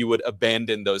others, that you would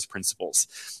abandon those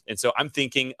principles? And so I'm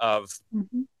thinking of.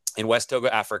 Mm-hmm. In West Togo,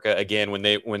 Africa, again, when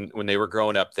they were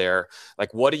growing up there,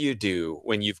 like, what do you do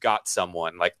when you've got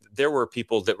someone? Like, there were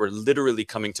people that were literally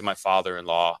coming to my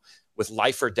father-in-law with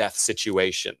life or death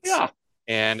situations. Yeah.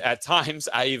 And at times,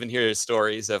 I even hear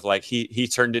stories of like he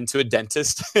turned into a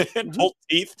dentist and pulled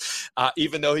teeth,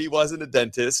 even though he wasn't a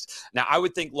dentist. Now, I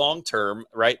would think long term,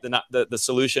 right? The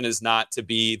solution is not to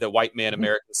be the white man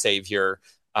American savior.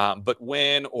 But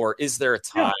when or is there a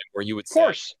time where you would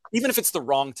say, even if it's the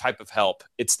wrong type of help,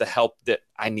 it's the help that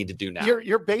I need to do now?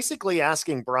 You're basically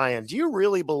asking Brian, do you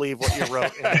really believe what you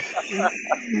wrote?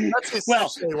 That's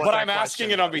but I'm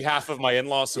asking it on behalf of my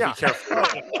in-laws, so be careful.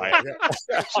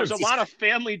 There's a lot of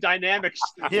family dynamics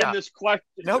in this question.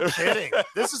 No kidding.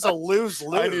 This is a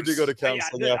lose-lose. I need to go to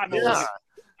counseling.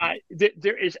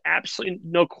 There is absolutely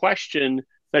no question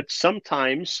that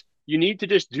sometimes you need to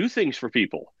just do things for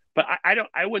people. But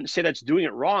I wouldn't say that's doing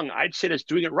it wrong. I'd say that's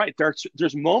doing it right.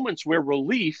 There's moments where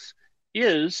relief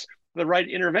is the right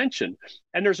intervention.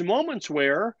 And there's moments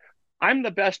where I'm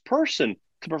the best person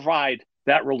to provide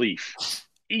that relief,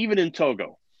 even in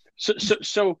Togo. So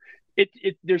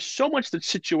there's so much that's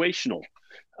situational.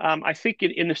 I think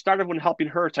in the start of When Helping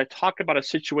Hurts, I talk about a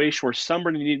situation where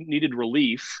somebody needed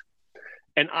relief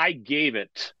and I gave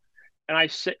it. And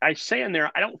I say in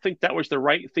there, I don't think that was the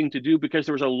right thing to do because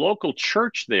there was a local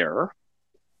church there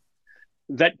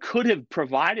that could have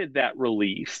provided that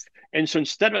relief. And so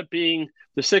instead of it being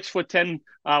the 6'10"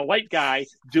 white guy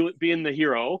being the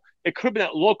hero, it could have been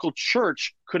that local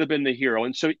church could have been the hero.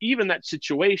 And so even that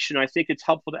situation, I think it's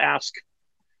helpful to ask,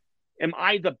 am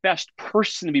I the best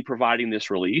person to be providing this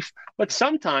relief? But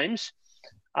sometimes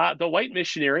the white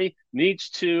missionary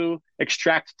needs to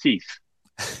extract teeth.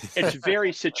 It's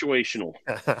very situational.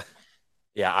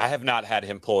 Yeah, I have not had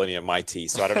him pull any of my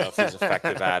teeth, so I don't know if he's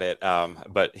effective at it.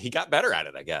 But he got better at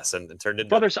it, I guess, and turned into.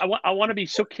 Brothers, I want to be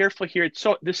so careful here.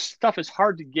 This stuff is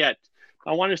hard to get.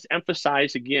 I want us to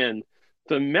emphasize again,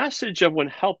 the message of When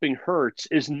Helping Hurts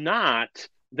is not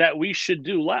that we should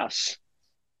do less.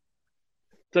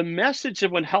 The message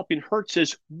of When Helping Hurts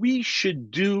is we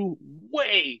should do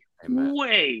way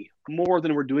more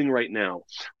than we're doing right now.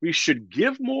 We should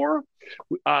give more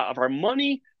of our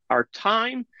money, our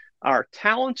time, our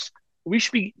talents. We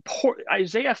should be poor.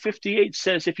 Isaiah 58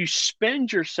 says, if you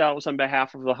spend yourselves on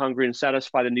behalf of the hungry and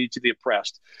satisfy the needs of the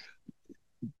oppressed,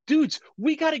 dudes,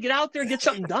 we got to get out there and get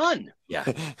something done.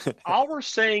 Yeah. All we're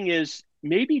saying is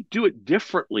maybe do it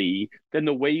differently than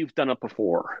the way you've done it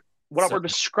before. What we're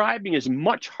describing is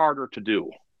much harder to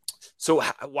do. So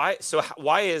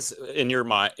why is, in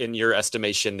your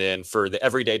estimation then, for the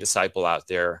everyday disciple out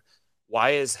there,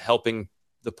 why is helping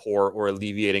the poor or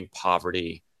alleviating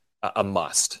poverty a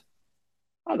must?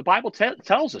 Oh, the Bible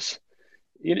tells us.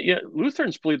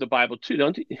 Lutherans believe the Bible too,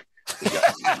 don't you?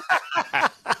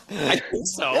 I think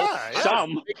so.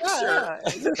 Some.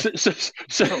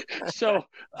 So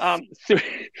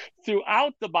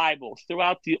throughout the Bible,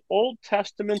 throughout the Old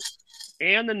Testament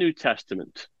and the New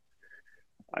Testament,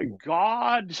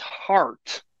 God's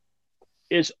heart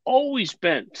is always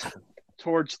bent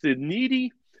towards the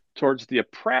needy, towards the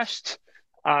oppressed.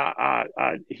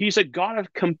 He's a God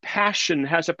of compassion,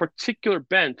 has a particular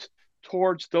bent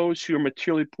towards those who are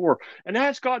materially poor. And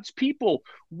as God's people,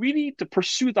 we need to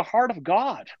pursue the heart of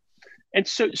God. And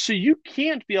so you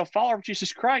can't be a follower of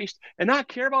Jesus Christ and not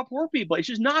care about poor people. It's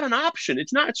just not an option.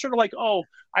 It's sort of like, oh,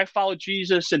 I follow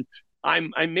Jesus and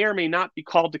I may or may not be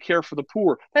called to care for the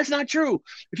poor. That's not true.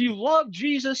 If you love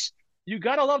Jesus, you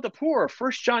got to love the poor.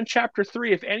 1 John chapter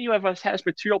 3, if any of us has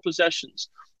material possessions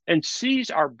and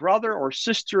sees our brother or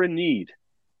sister in need,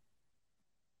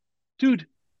 dude,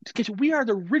 because we are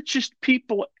the richest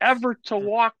people ever to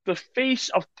walk the face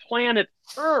of planet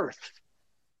Earth.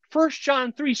 1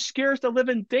 John 3 scares the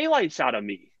living daylights out of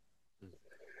me.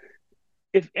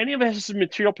 If any of us has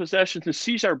material possessions and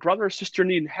sees our brother or sister in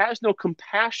need and has no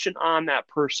compassion on that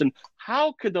person,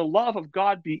 how could the love of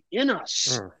God be in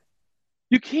us?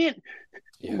 You can't.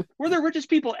 Yeah. We're the richest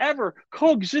people ever,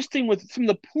 coexisting with some of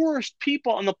the poorest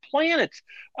people on the planet.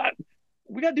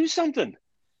 We got to do something.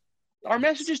 Our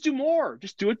message is do more.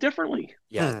 Just do it differently.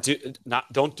 Yeah.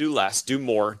 Don't do less. Do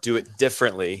more. Do it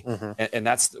differently. And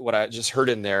that's what I just heard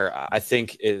in there. I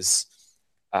think is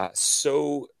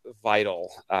so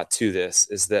vital to this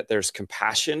is that there's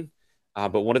compassion.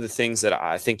 But one of the things that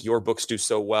I think your books do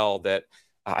so well that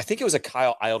I think it was a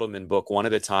Kyle Eidelman book, One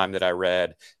at a Time, that I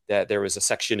read, that there was a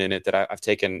section in it that I've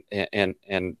taken and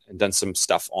done some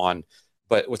stuff on.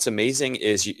 But what's amazing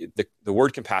is the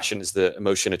word compassion is the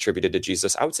emotion attributed to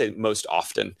Jesus, I would say most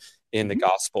often in the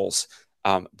Gospels.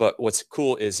 But what's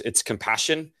cool is it's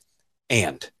compassion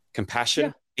and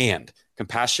compassion and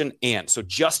compassion. And so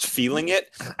just feeling it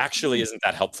actually isn't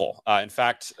that helpful. In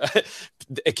fact,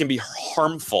 it can be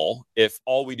harmful if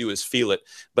all we do is feel it.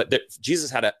 But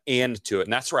Jesus had an and to it.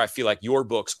 And that's where I feel like your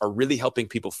books are really helping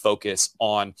people focus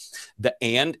on the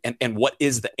and what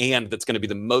is the and that's going to be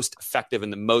the most effective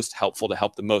and the most helpful to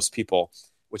help the most people,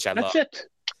 which I love. That's it.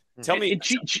 Tell me,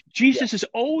 Jesus is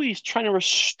always trying to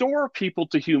restore people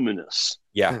to humanness.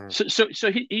 Yeah. So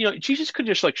he, Jesus could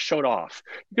just like showed off.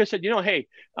 He could have said, hey,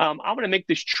 I'm going to make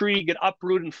this tree get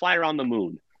uprooted and fly around the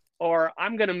moon, or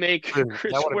I'm going to make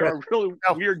Chris wear a really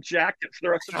weird jacket for the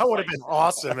rest of his life. That would have been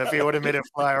awesome if he would have made it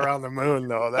fly around the moon,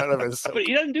 though. That would have been so. But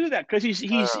he doesn't do that because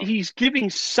he's giving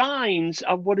signs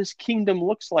of what his kingdom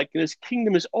looks like, and his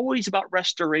kingdom is always about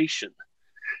restoration.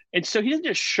 And so he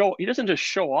doesn't just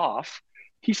show off.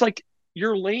 He's like,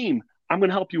 you're lame. I'm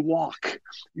going to help you walk.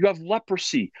 You have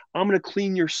leprosy. I'm going to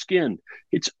clean your skin.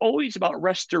 It's always about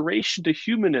restoration to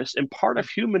humanness. And part of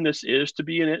humanness is to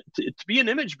be an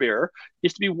image bearer,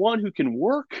 is to be one who can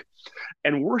work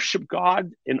and worship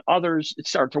God and others.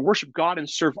 It's to worship God and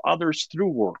serve others through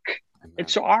work. Amen. And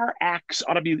so our acts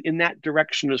ought to be in that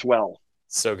direction as well.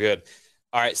 So good.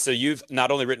 All right. So you've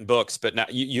not only written books, but now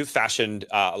you've fashioned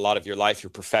a lot of your life, your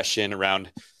profession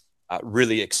around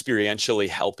really experientially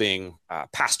helping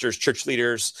pastors, church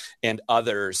leaders, and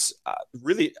others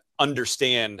really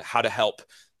understand how to help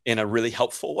in a really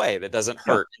helpful way that doesn't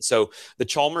hurt. Yeah. So the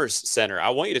Chalmers Center,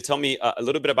 I want you to tell me a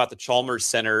little bit about the Chalmers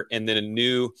Center and then a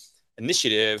new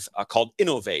initiative called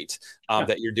Innovate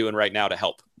that you're doing right now to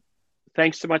help.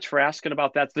 Thanks so much for asking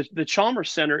about that. The Chalmers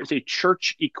Center is a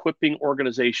church equipping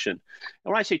organization.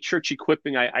 And when I say church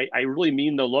equipping, I really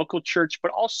mean the local church, but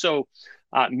also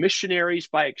missionaries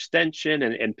by extension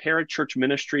and parachurch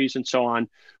ministries and so on.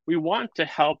 We want to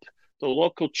help the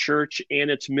local church and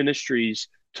its ministries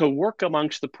to work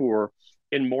amongst the poor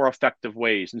in more effective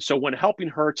ways. And so when helping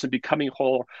hurts and becoming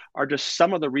whole are just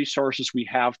some of the resources we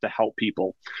have to help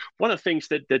people. One of the things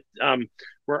that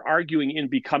we're arguing in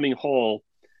Becoming Whole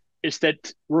is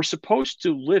that we're supposed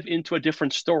to live into a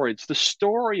different story.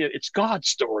 It's God's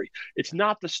story. It's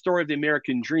not the story of the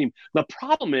American dream. The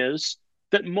problem is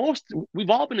that we've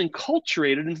all been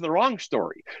enculturated into the wrong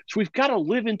story. So we've got to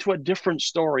live into a different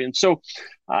story. And so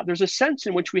there's a sense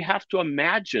in which we have to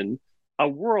imagine a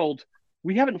world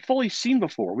we haven't fully seen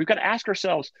before. We've got to ask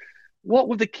ourselves, what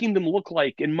would the kingdom look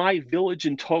like in my village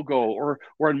in Togo or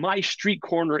in my street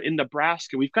corner in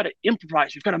Nebraska? We've got to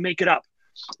improvise. We've got to make it up.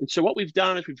 And so what we've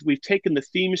done is we've taken the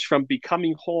themes from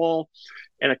Becoming Whole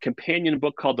and a companion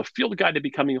book called The Field Guide to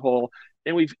Becoming Whole,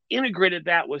 and we've integrated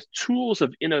that with tools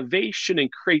of innovation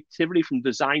and creativity from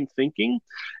design thinking.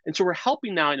 And so we're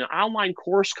helping now in an online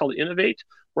course called Innovate.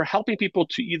 We're helping people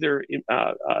to either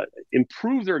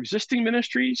improve their existing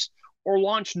ministries or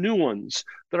launch new ones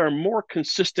that are more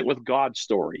consistent with God's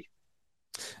story.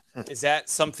 Is that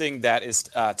something that is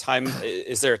time?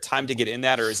 Is there a time to get in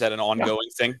that, or is that an ongoing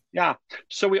thing? Yeah.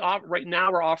 So right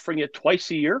now we're offering it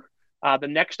twice a year. The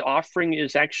next offering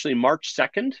is actually March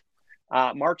 2nd.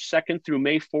 March 2nd through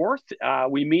May 4th.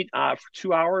 We meet for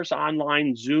 2 hours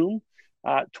online Zoom,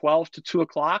 12 to 2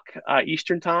 o'clock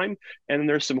Eastern time. And then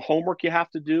there's some homework you have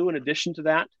to do in addition to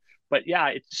that. But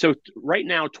yeah, so right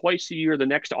now, twice a year, the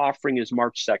next offering is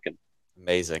March 2nd.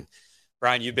 Amazing.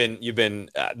 Brian, you've been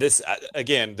this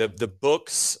again, the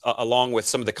books along with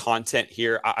some of the content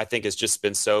here, I think has just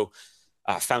been so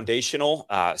foundational,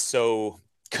 so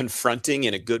confronting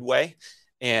in a good way.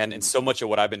 And so much of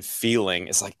what I've been feeling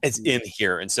is like, it's in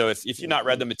here. And so if you've not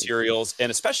read the materials, and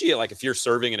especially like if you're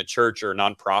serving in a church or a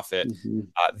nonprofit,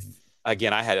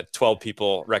 again, I had 12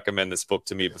 people recommend this book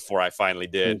to me before I finally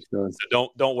did. So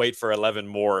don't wait for 11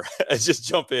 more. Just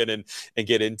jump in and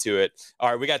get into it. All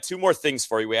right, we got 2 more things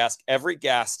for you. We ask every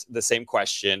guest the same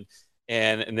question,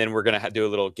 and then we're going to do a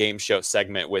little game show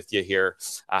segment with you here.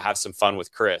 Have some fun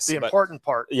with Chris. The important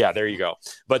part. Yeah, there you go.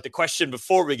 But the question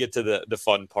before we get to the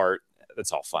fun part,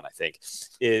 that's all fun, I think,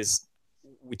 is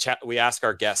we ask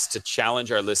our guests to challenge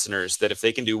our listeners that if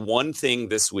they can do one thing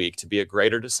this week to be a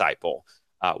greater disciple,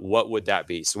 what would that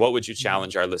be? So what would you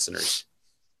challenge our listeners?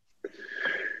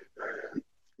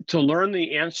 To learn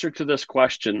the answer to this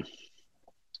question,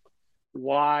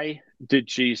 why did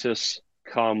Jesus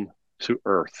come to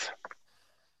earth?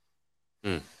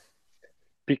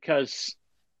 Because,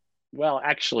 well,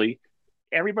 actually,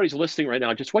 everybody's listening right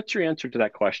now. Just what's your answer to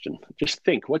that question? Just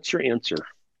think, what's your answer?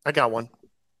 I got one.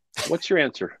 What's your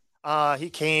answer? He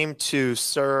came to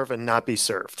serve and not be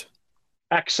served.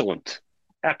 Excellent.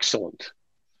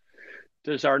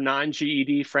 Does our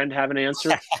non-GED friend have an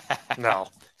answer? No.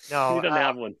 He doesn't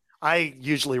have one. I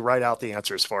usually write out the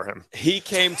answers for him. He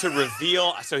came to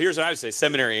reveal. So here's what I would say,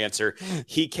 seminary answer.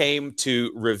 He came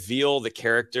to reveal the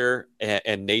character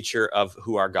and nature of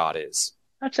who our God is.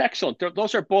 That's excellent.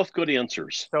 Those are both good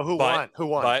answers. So who won?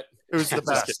 But who's the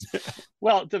best?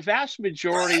 Well, the vast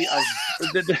majority of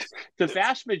the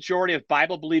vast majority of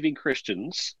Bible-believing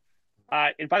Christians.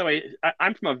 And by the way,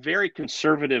 I'm from a very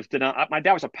conservative. My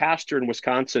dad was a pastor in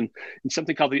Wisconsin in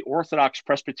something called the Orthodox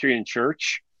Presbyterian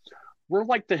Church. We're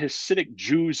like the Hasidic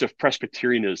Jews of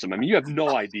Presbyterianism. I mean, you have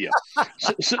no idea.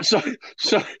 So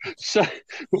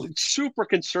super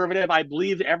conservative. I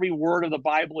believe every word of the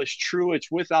Bible is true. It's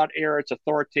without error. It's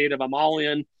authoritative. I'm all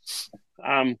in.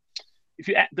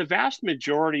 The vast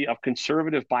majority of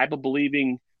conservative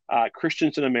Bible-believing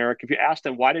Christians in America, if you ask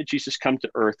them, why did Jesus come to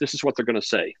earth? This is what they're going to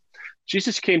say.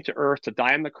 Jesus came to earth to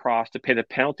die on the cross to pay the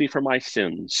penalty for my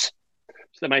sins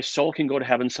so that my soul can go to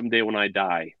heaven someday when I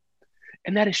die.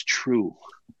 And that is true.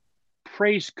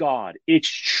 Praise God. It's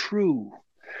true.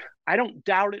 I don't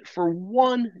doubt it for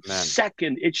one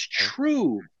second. It's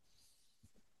true.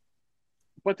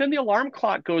 But then the alarm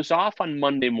clock goes off on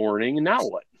Monday morning, and now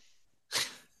what?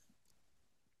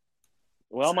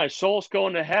 Well, my soul's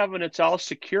going to heaven. It's all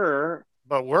secure.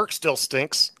 But work still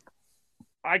stinks.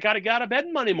 I got to get out of bed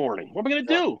Monday morning. What am I going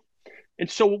to do? And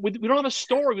so we don't have a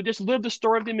story. We just live the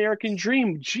story of the American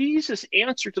dream. Jesus'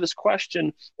 answer to this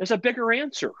question is a bigger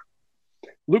answer.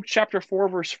 Luke chapter 4,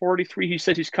 verse 43, he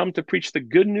says he's come to preach the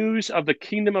good news of the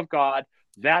kingdom of God.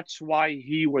 That's why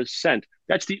he was sent.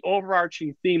 That's the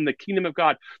overarching theme, the kingdom of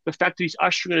God. The fact that he's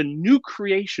ushering in a new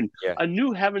creation, a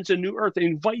new heavens, a new earth. It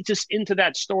invites us into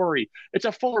that story. It's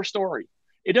a fuller story.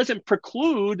 It doesn't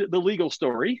preclude the legal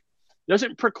story. It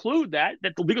doesn't preclude that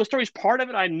the legal story is part of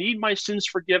it. I need my sins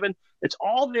forgiven. It's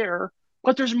all there,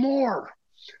 but there's more.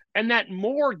 And that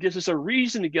more gives us a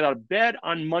reason to get out of bed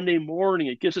on Monday morning.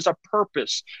 It gives us a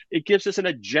purpose. It gives us an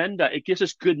agenda. It gives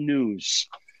us good news.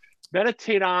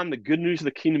 Meditate on the good news of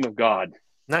the kingdom of God.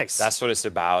 Nice. That's what it's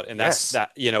about. And that's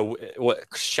that, what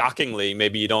shockingly,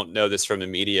 maybe you don't know this from the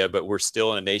media, but we're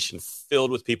still in a nation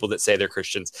filled with people that say they're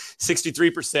Christians.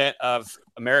 63% of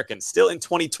Americans still in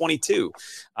 2022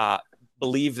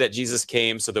 believe that Jesus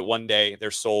came so that one day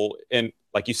their soul, and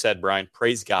like you said, Brian,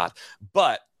 praise God.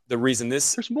 But the reason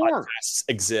this podcast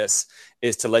exists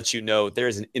is to let you know there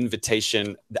is an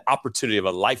invitation, the opportunity of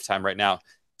a lifetime right now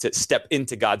to step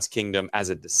into God's kingdom as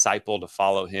a disciple, to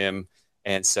follow him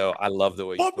And so I love the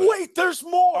way you But put it. wait, there's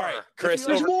more. All right, Chris,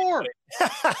 There's more.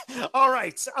 All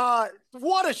right.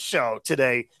 What a show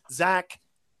today, Zach.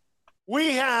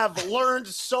 We have learned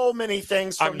so many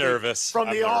things from I'm nervous. from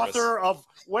the author of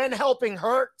When Helping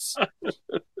Hurts,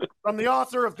 from the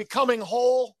author of Becoming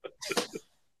Whole.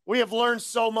 We have learned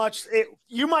so much.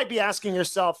 You might be asking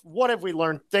yourself, what have we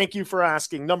learned? Thank you for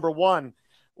asking. Number one,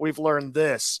 we've learned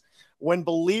this. When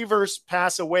believers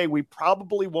pass away, we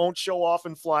probably won't show off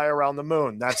and fly around the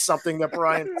moon. That's something that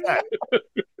Brian said.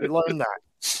 We learned that.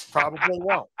 Probably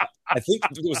won't. I think,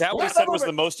 was that what he said was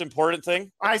the most important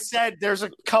thing? I said there's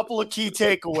a couple of key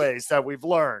takeaways that we've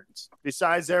learned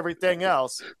besides everything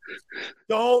else.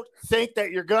 Don't think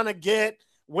that you're going to get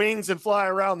wings and fly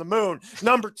around the moon.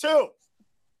 Number two,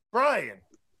 Brian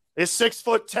is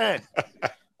 6'10",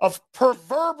 a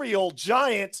proverbial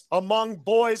giant among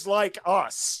boys like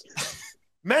us,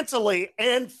 mentally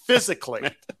and physically.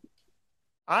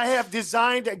 I have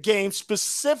designed a game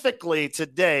specifically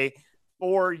today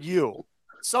for you.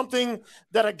 Something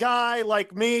that a guy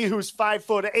like me who's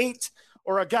 5'8"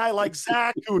 or a guy like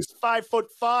Zach who's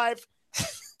 5'5"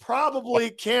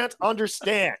 probably can't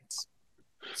understand.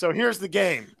 So here's the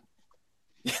game.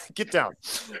 Get down.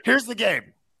 Here's the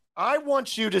game. I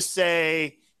want you to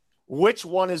say which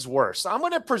one is worse. I'm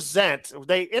going to present.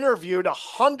 They interviewed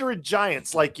 100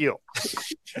 giants like you.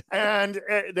 And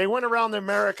they went around the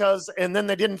Americas, and then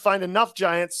they didn't find enough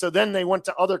giants. So then they went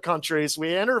to other countries.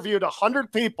 We interviewed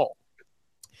 100 people.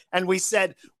 And we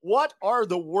said, what are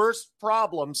the worst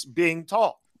problems being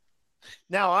taught?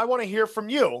 Now, I want to hear from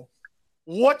you.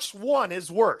 Which one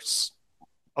is worse?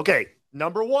 Okay,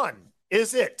 number one,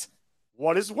 is it?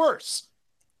 What is worse?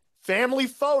 Family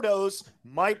photos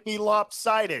might be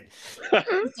lopsided.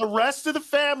 The rest of the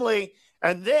family,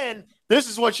 and then this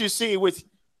is what you see with,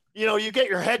 you get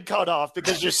your head cut off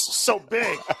because you're so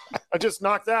big. I just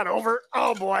knocked that over.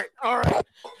 Oh, boy. All right.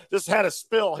 Just had a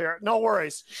spill here. No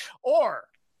worries. Or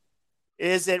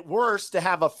is it worse to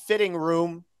have a fitting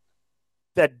room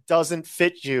that doesn't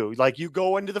fit you? Like you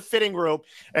go into the fitting room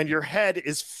and your head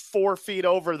is 4 feet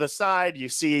over the side. You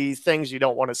see things you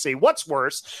don't want to see. What's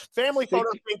worse, family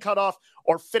photos being cut off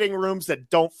or fitting rooms that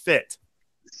don't fit?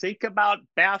 Think about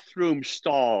bathroom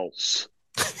stalls.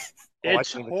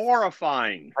 It's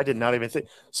horrifying. I did not even think.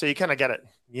 So you kind of get it.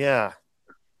 Yeah.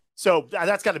 So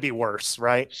that's got to be worse,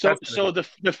 right? So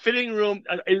the fitting room,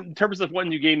 in terms of the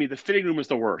one you gave me, the fitting room is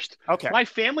the worst. Okay. My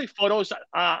family photos,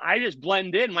 I just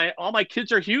blend in. All my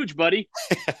kids are huge, buddy.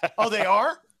 Oh, they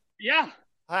are? Yeah.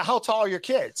 How tall are your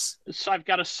kids? So I've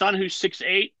got a son who's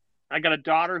 6'8". I got a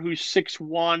daughter who's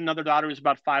 6'1". Another daughter who's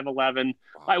about 5'11".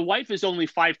 My wife is only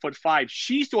 5'5".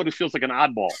 She's the one who feels like an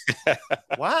oddball.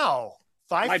 Wow.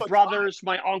 My brothers,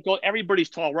 my uncle, everybody's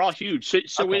tall. We're all huge. So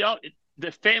okay. We don't.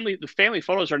 The family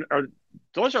photos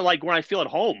are like when I feel at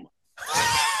home.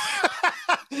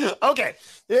 Okay,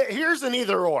 here's an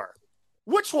either or.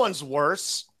 Which one's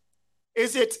worse?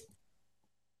 Is it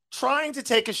trying to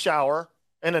take a shower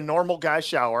in a normal guy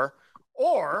shower,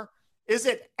 or is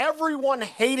it everyone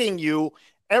hating you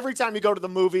every time you go to the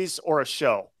movies or a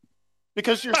show?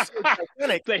 Because you're so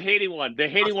gigantic. The hating one. The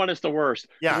hating one is the worst.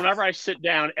 Yeah. Whenever I sit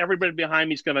down, everybody behind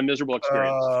me is going to have a miserable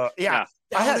experience. Yeah.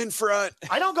 Down in front.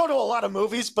 I don't go to a lot of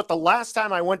movies, but the last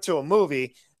time I went to a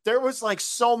movie, there was like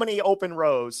so many open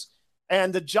rows.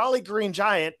 And the Jolly Green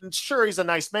Giant, and sure, he's a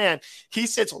nice man, he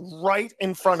sits right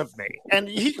in front of me. And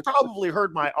he probably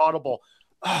heard my audible,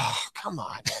 oh, come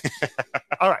on.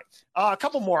 All right. A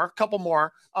couple more.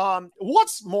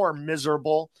 What's more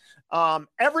miserable?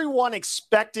 Everyone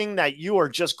expecting that you are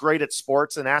just great at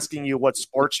sports and asking you what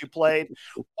sports you played,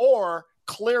 or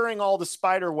clearing all the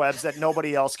spider webs that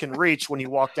nobody else can reach when you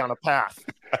walk down a path.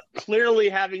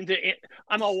 Clearly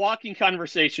I'm a walking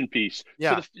conversation piece.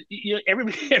 Yeah. So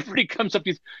everybody comes up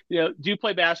to do you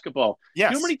play basketball?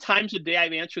 Yes. You know how many times a day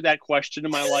I've answered that question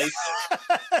in my life?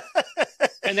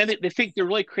 And then they think they're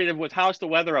really creative with how's the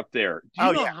weather up there. Do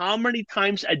you know how many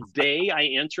times a day I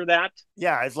answer that?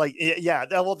 Yeah, it's like, yeah.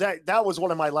 Well, that was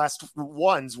one of my last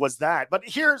ones was that. But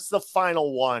here's the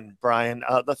final one, Brian.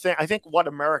 The thing I think what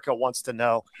America wants to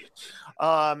know,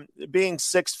 being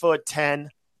 6'10",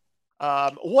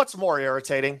 what's more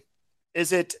irritating?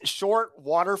 Is it short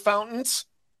water fountains,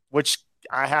 which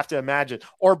I have to imagine,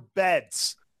 or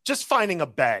beds? Just finding a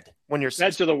bed when you're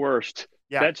beds are the worst.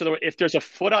 Yeah. If there's a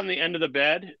foot on the end of the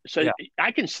bed,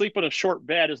 I can sleep on a short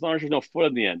bed as long as there's no foot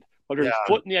on the end. But if there's a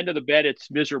foot in the end of the bed, it's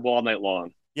miserable all night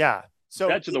long. Yeah. So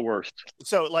beds are the worst.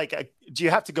 So do you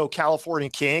have to go California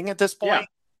King at this point?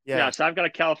 Yeah. So I've got a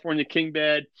California King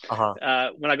bed.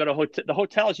 When I go to the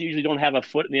hotels usually don't have a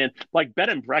foot in the end. Like bed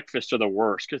and breakfast are the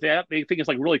worst because they think it's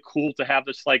like really cool to have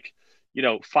this like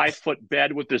 5-foot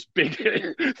bed with this big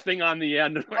thing on the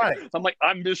end. Right. I'm like,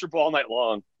 I'm miserable all night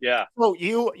long. Yeah. Oh,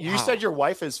 you said your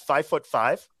wife is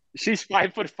 5'5"? She's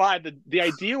 5'5". The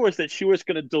idea was that she was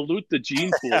going to dilute the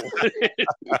gene pool. It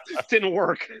didn't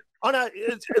work. On a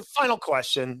final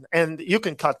question, and you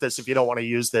can cut this if you don't want to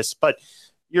use this, but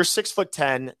you're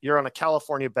 6'10", you're on a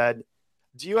California bed.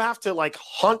 Do you have to like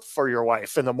hunt for your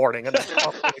wife in the morning? And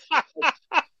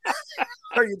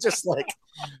are you just like,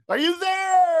 are you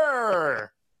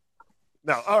there?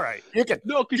 No, all right. You can.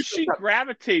 No, because she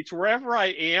gravitates wherever I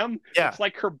am. Yeah. It's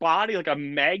like her body, like a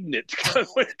magnet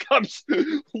when it comes.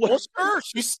 Well, sure.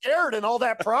 She's scared and all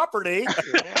that property.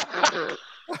 I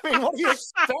mean, what do you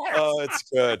expect? Oh, it's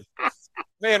good.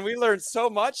 Man, we learned so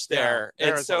much there. Yeah,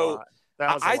 and so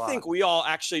I think we all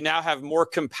actually now have more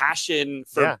compassion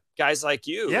for guys like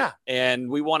you. Yeah.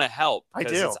 And we want to help. I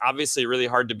do. It's obviously really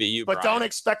hard to be you, But Brian. Don't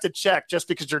expect a check just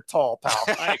because you're tall, pal.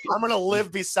 I'm going to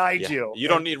live beside you. You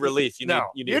don't need relief. You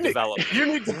need development. You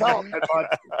need development, bud.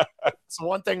 It's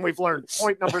one thing we've learned.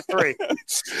 Point number 3.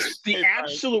 The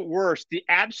absolute worst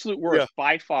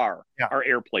by far are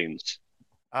airplanes.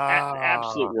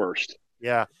 Absolute worst.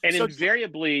 Yeah. And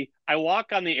invariably, I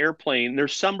walk on the airplane.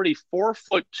 There's somebody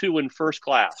 4'2" in first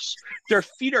class. Their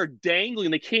feet are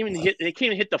dangling. They can't even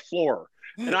hit the floor.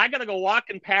 And I got to go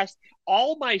walking past.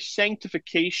 All my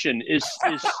sanctification is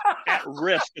at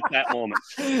risk at that moment.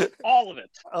 All of it.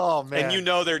 Oh, man. And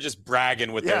they're just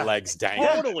bragging with their legs dangling.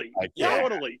 Totally.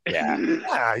 Totally. Yeah.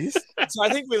 So I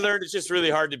think we learned it's just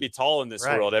really hard to be tall in this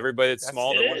world. Everybody that's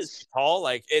small that wants to be tall,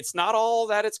 like it's not all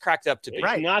that it's cracked up to be.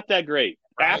 It's not that great.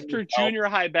 After junior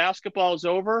high basketball is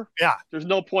over, there's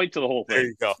no point to the whole thing. There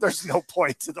you go. There's no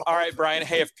point to the whole All right, Brian.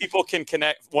 Hey, if people can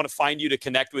want to find you to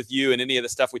connect with you and any of the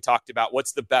stuff we talked about,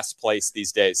 what's the best place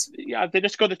these days? Yeah, they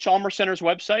just go to Chalmers Center's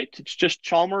website. It's just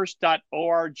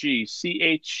chalmers.org,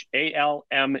 CHALMERS,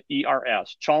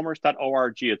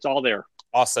 chalmers.org. It's all there.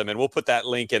 Awesome. And we'll put that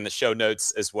link in the show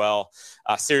notes as well.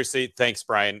 Seriously, thanks,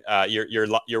 Brian.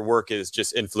 Your work is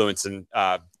just influencing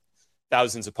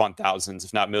thousands upon thousands,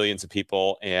 if not millions of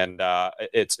people. And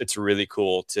it's really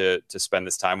cool to spend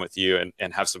this time with you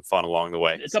and have some fun along the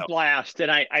way. It's a blast. And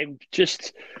I'm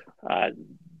just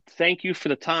thank you for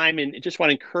the time. And just want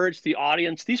to encourage the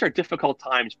audience. These are difficult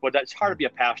times, but it's hard to be a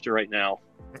pastor right now.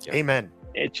 Amen.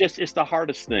 It's the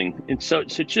hardest thing. And so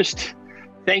just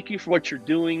thank you for what you're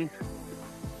doing.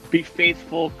 Be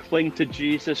faithful, cling to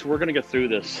Jesus. We're going to get through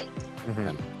this.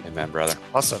 Mm-hmm. Amen, brother.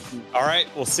 Awesome. All right.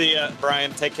 We'll see you,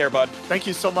 Brian. Take care, bud. Thank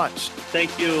you so much.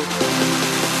 Thank you.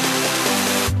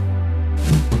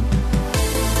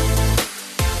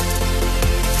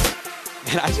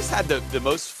 And I just had the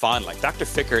most fun. Like Dr.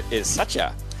 Fikkert is such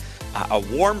a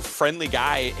warm, friendly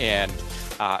guy and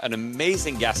an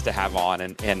amazing guest to have on.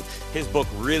 And his book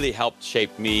really helped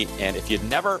shape me. And if you'd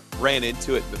never ran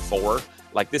into it before,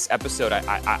 like this episode,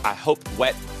 I hope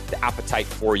whet the appetite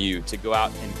for you to go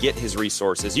out and get his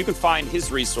resources. You can find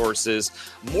his resources,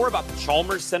 more about the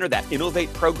Chalmers Center, that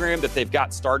Innovate program that they've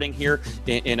got starting here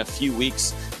in a few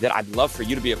weeks that I'd love for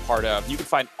you to be a part of. You can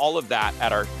find all of that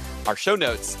at our show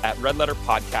notes at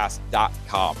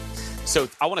redletterpodcast.com. So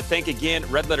I want to thank again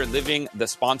Red Letter Living, the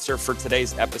sponsor for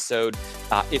today's episode.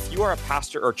 If you are a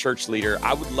pastor or church leader,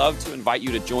 I would love to invite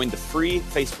you to join the free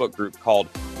Facebook group called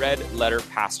Red Letter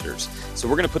Pastors. So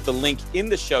we're going to put the link in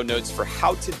the show notes for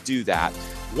how to do that.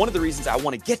 One of the reasons I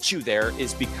want to get you there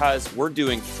is because we're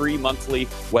doing free monthly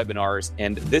webinars,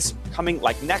 and this coming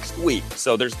like next week.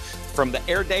 So there's from the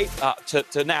air date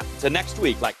to next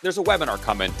week, like there's a webinar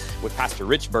coming with Pastor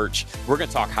Rich Birch. We're going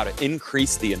to talk how to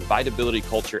increase the invitability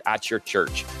culture at your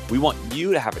church. We want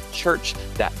you to have a church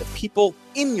that the people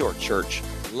in your church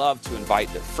love to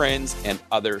invite their friends and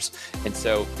others. And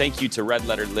so thank you to Red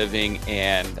Letter Living.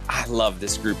 And I love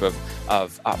this group of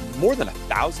more than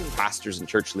 1,000 pastors and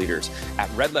church leaders at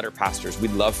Red Letter Pastors.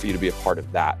 We'd love for you to be a part of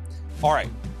that. All right.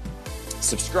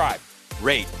 Subscribe,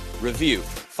 rate, review,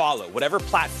 follow, whatever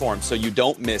platform so you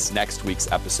don't miss next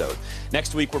week's episode.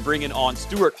 Next week, we're bringing on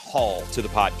Stuart Hall to the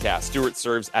podcast. Stuart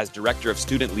serves as Director of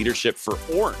Student Leadership for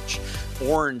Orange.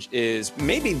 Orange is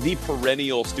maybe the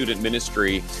perennial student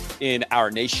ministry in our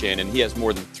nation, and he has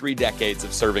more than 3 decades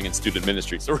of serving in student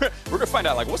ministry. So we're going to find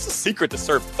out, like, what's the secret to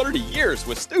serve 30 years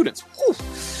with students? Whew.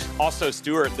 Also,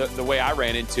 Stuart, the way I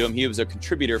ran into him, he was a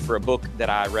contributor for a book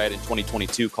that I read in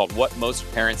 2022 called What Most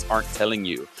Parents Aren't Telling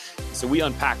You. So we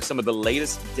unpack some of the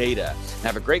latest data and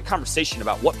have a great conversation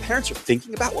about what parents are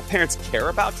thinking about, what parents care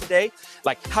about today.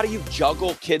 Like, how do you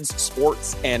juggle kids'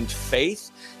 sports and faith?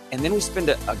 And then we spend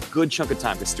a good chunk of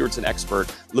time, because Stuart's an expert,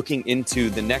 looking into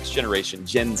the next generation,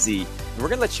 Gen Z. And we're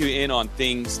going to let you in on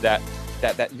things that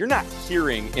you're not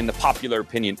hearing in the popular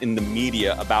opinion, in the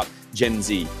media, about Gen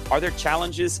Z. Are there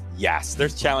challenges? Yes,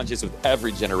 there's challenges with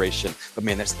every generation, but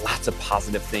man, there's lots of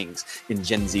positive things in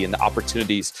Gen Z, and the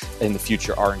opportunities in the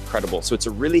future are incredible. So it's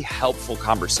a really helpful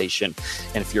conversation.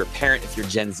 And if you're a parent, if you're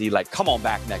Gen Z, like, come on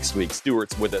back next week.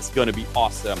 Stuart's with us, going to be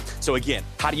awesome. So again,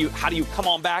 how do you come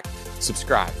on back?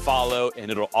 Subscribe, follow, and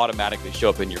it'll automatically show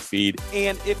up in your feed.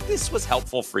 And if this was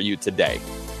helpful for you today,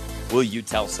 will you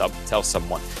tell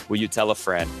someone? Will you tell a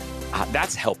friend?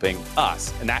 That's helping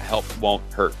us, and that help won't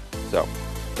hurt. So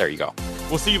there you go.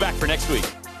 We'll see you back for next week.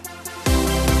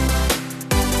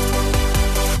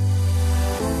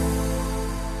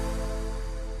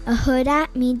 A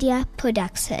Huda Media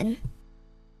Production.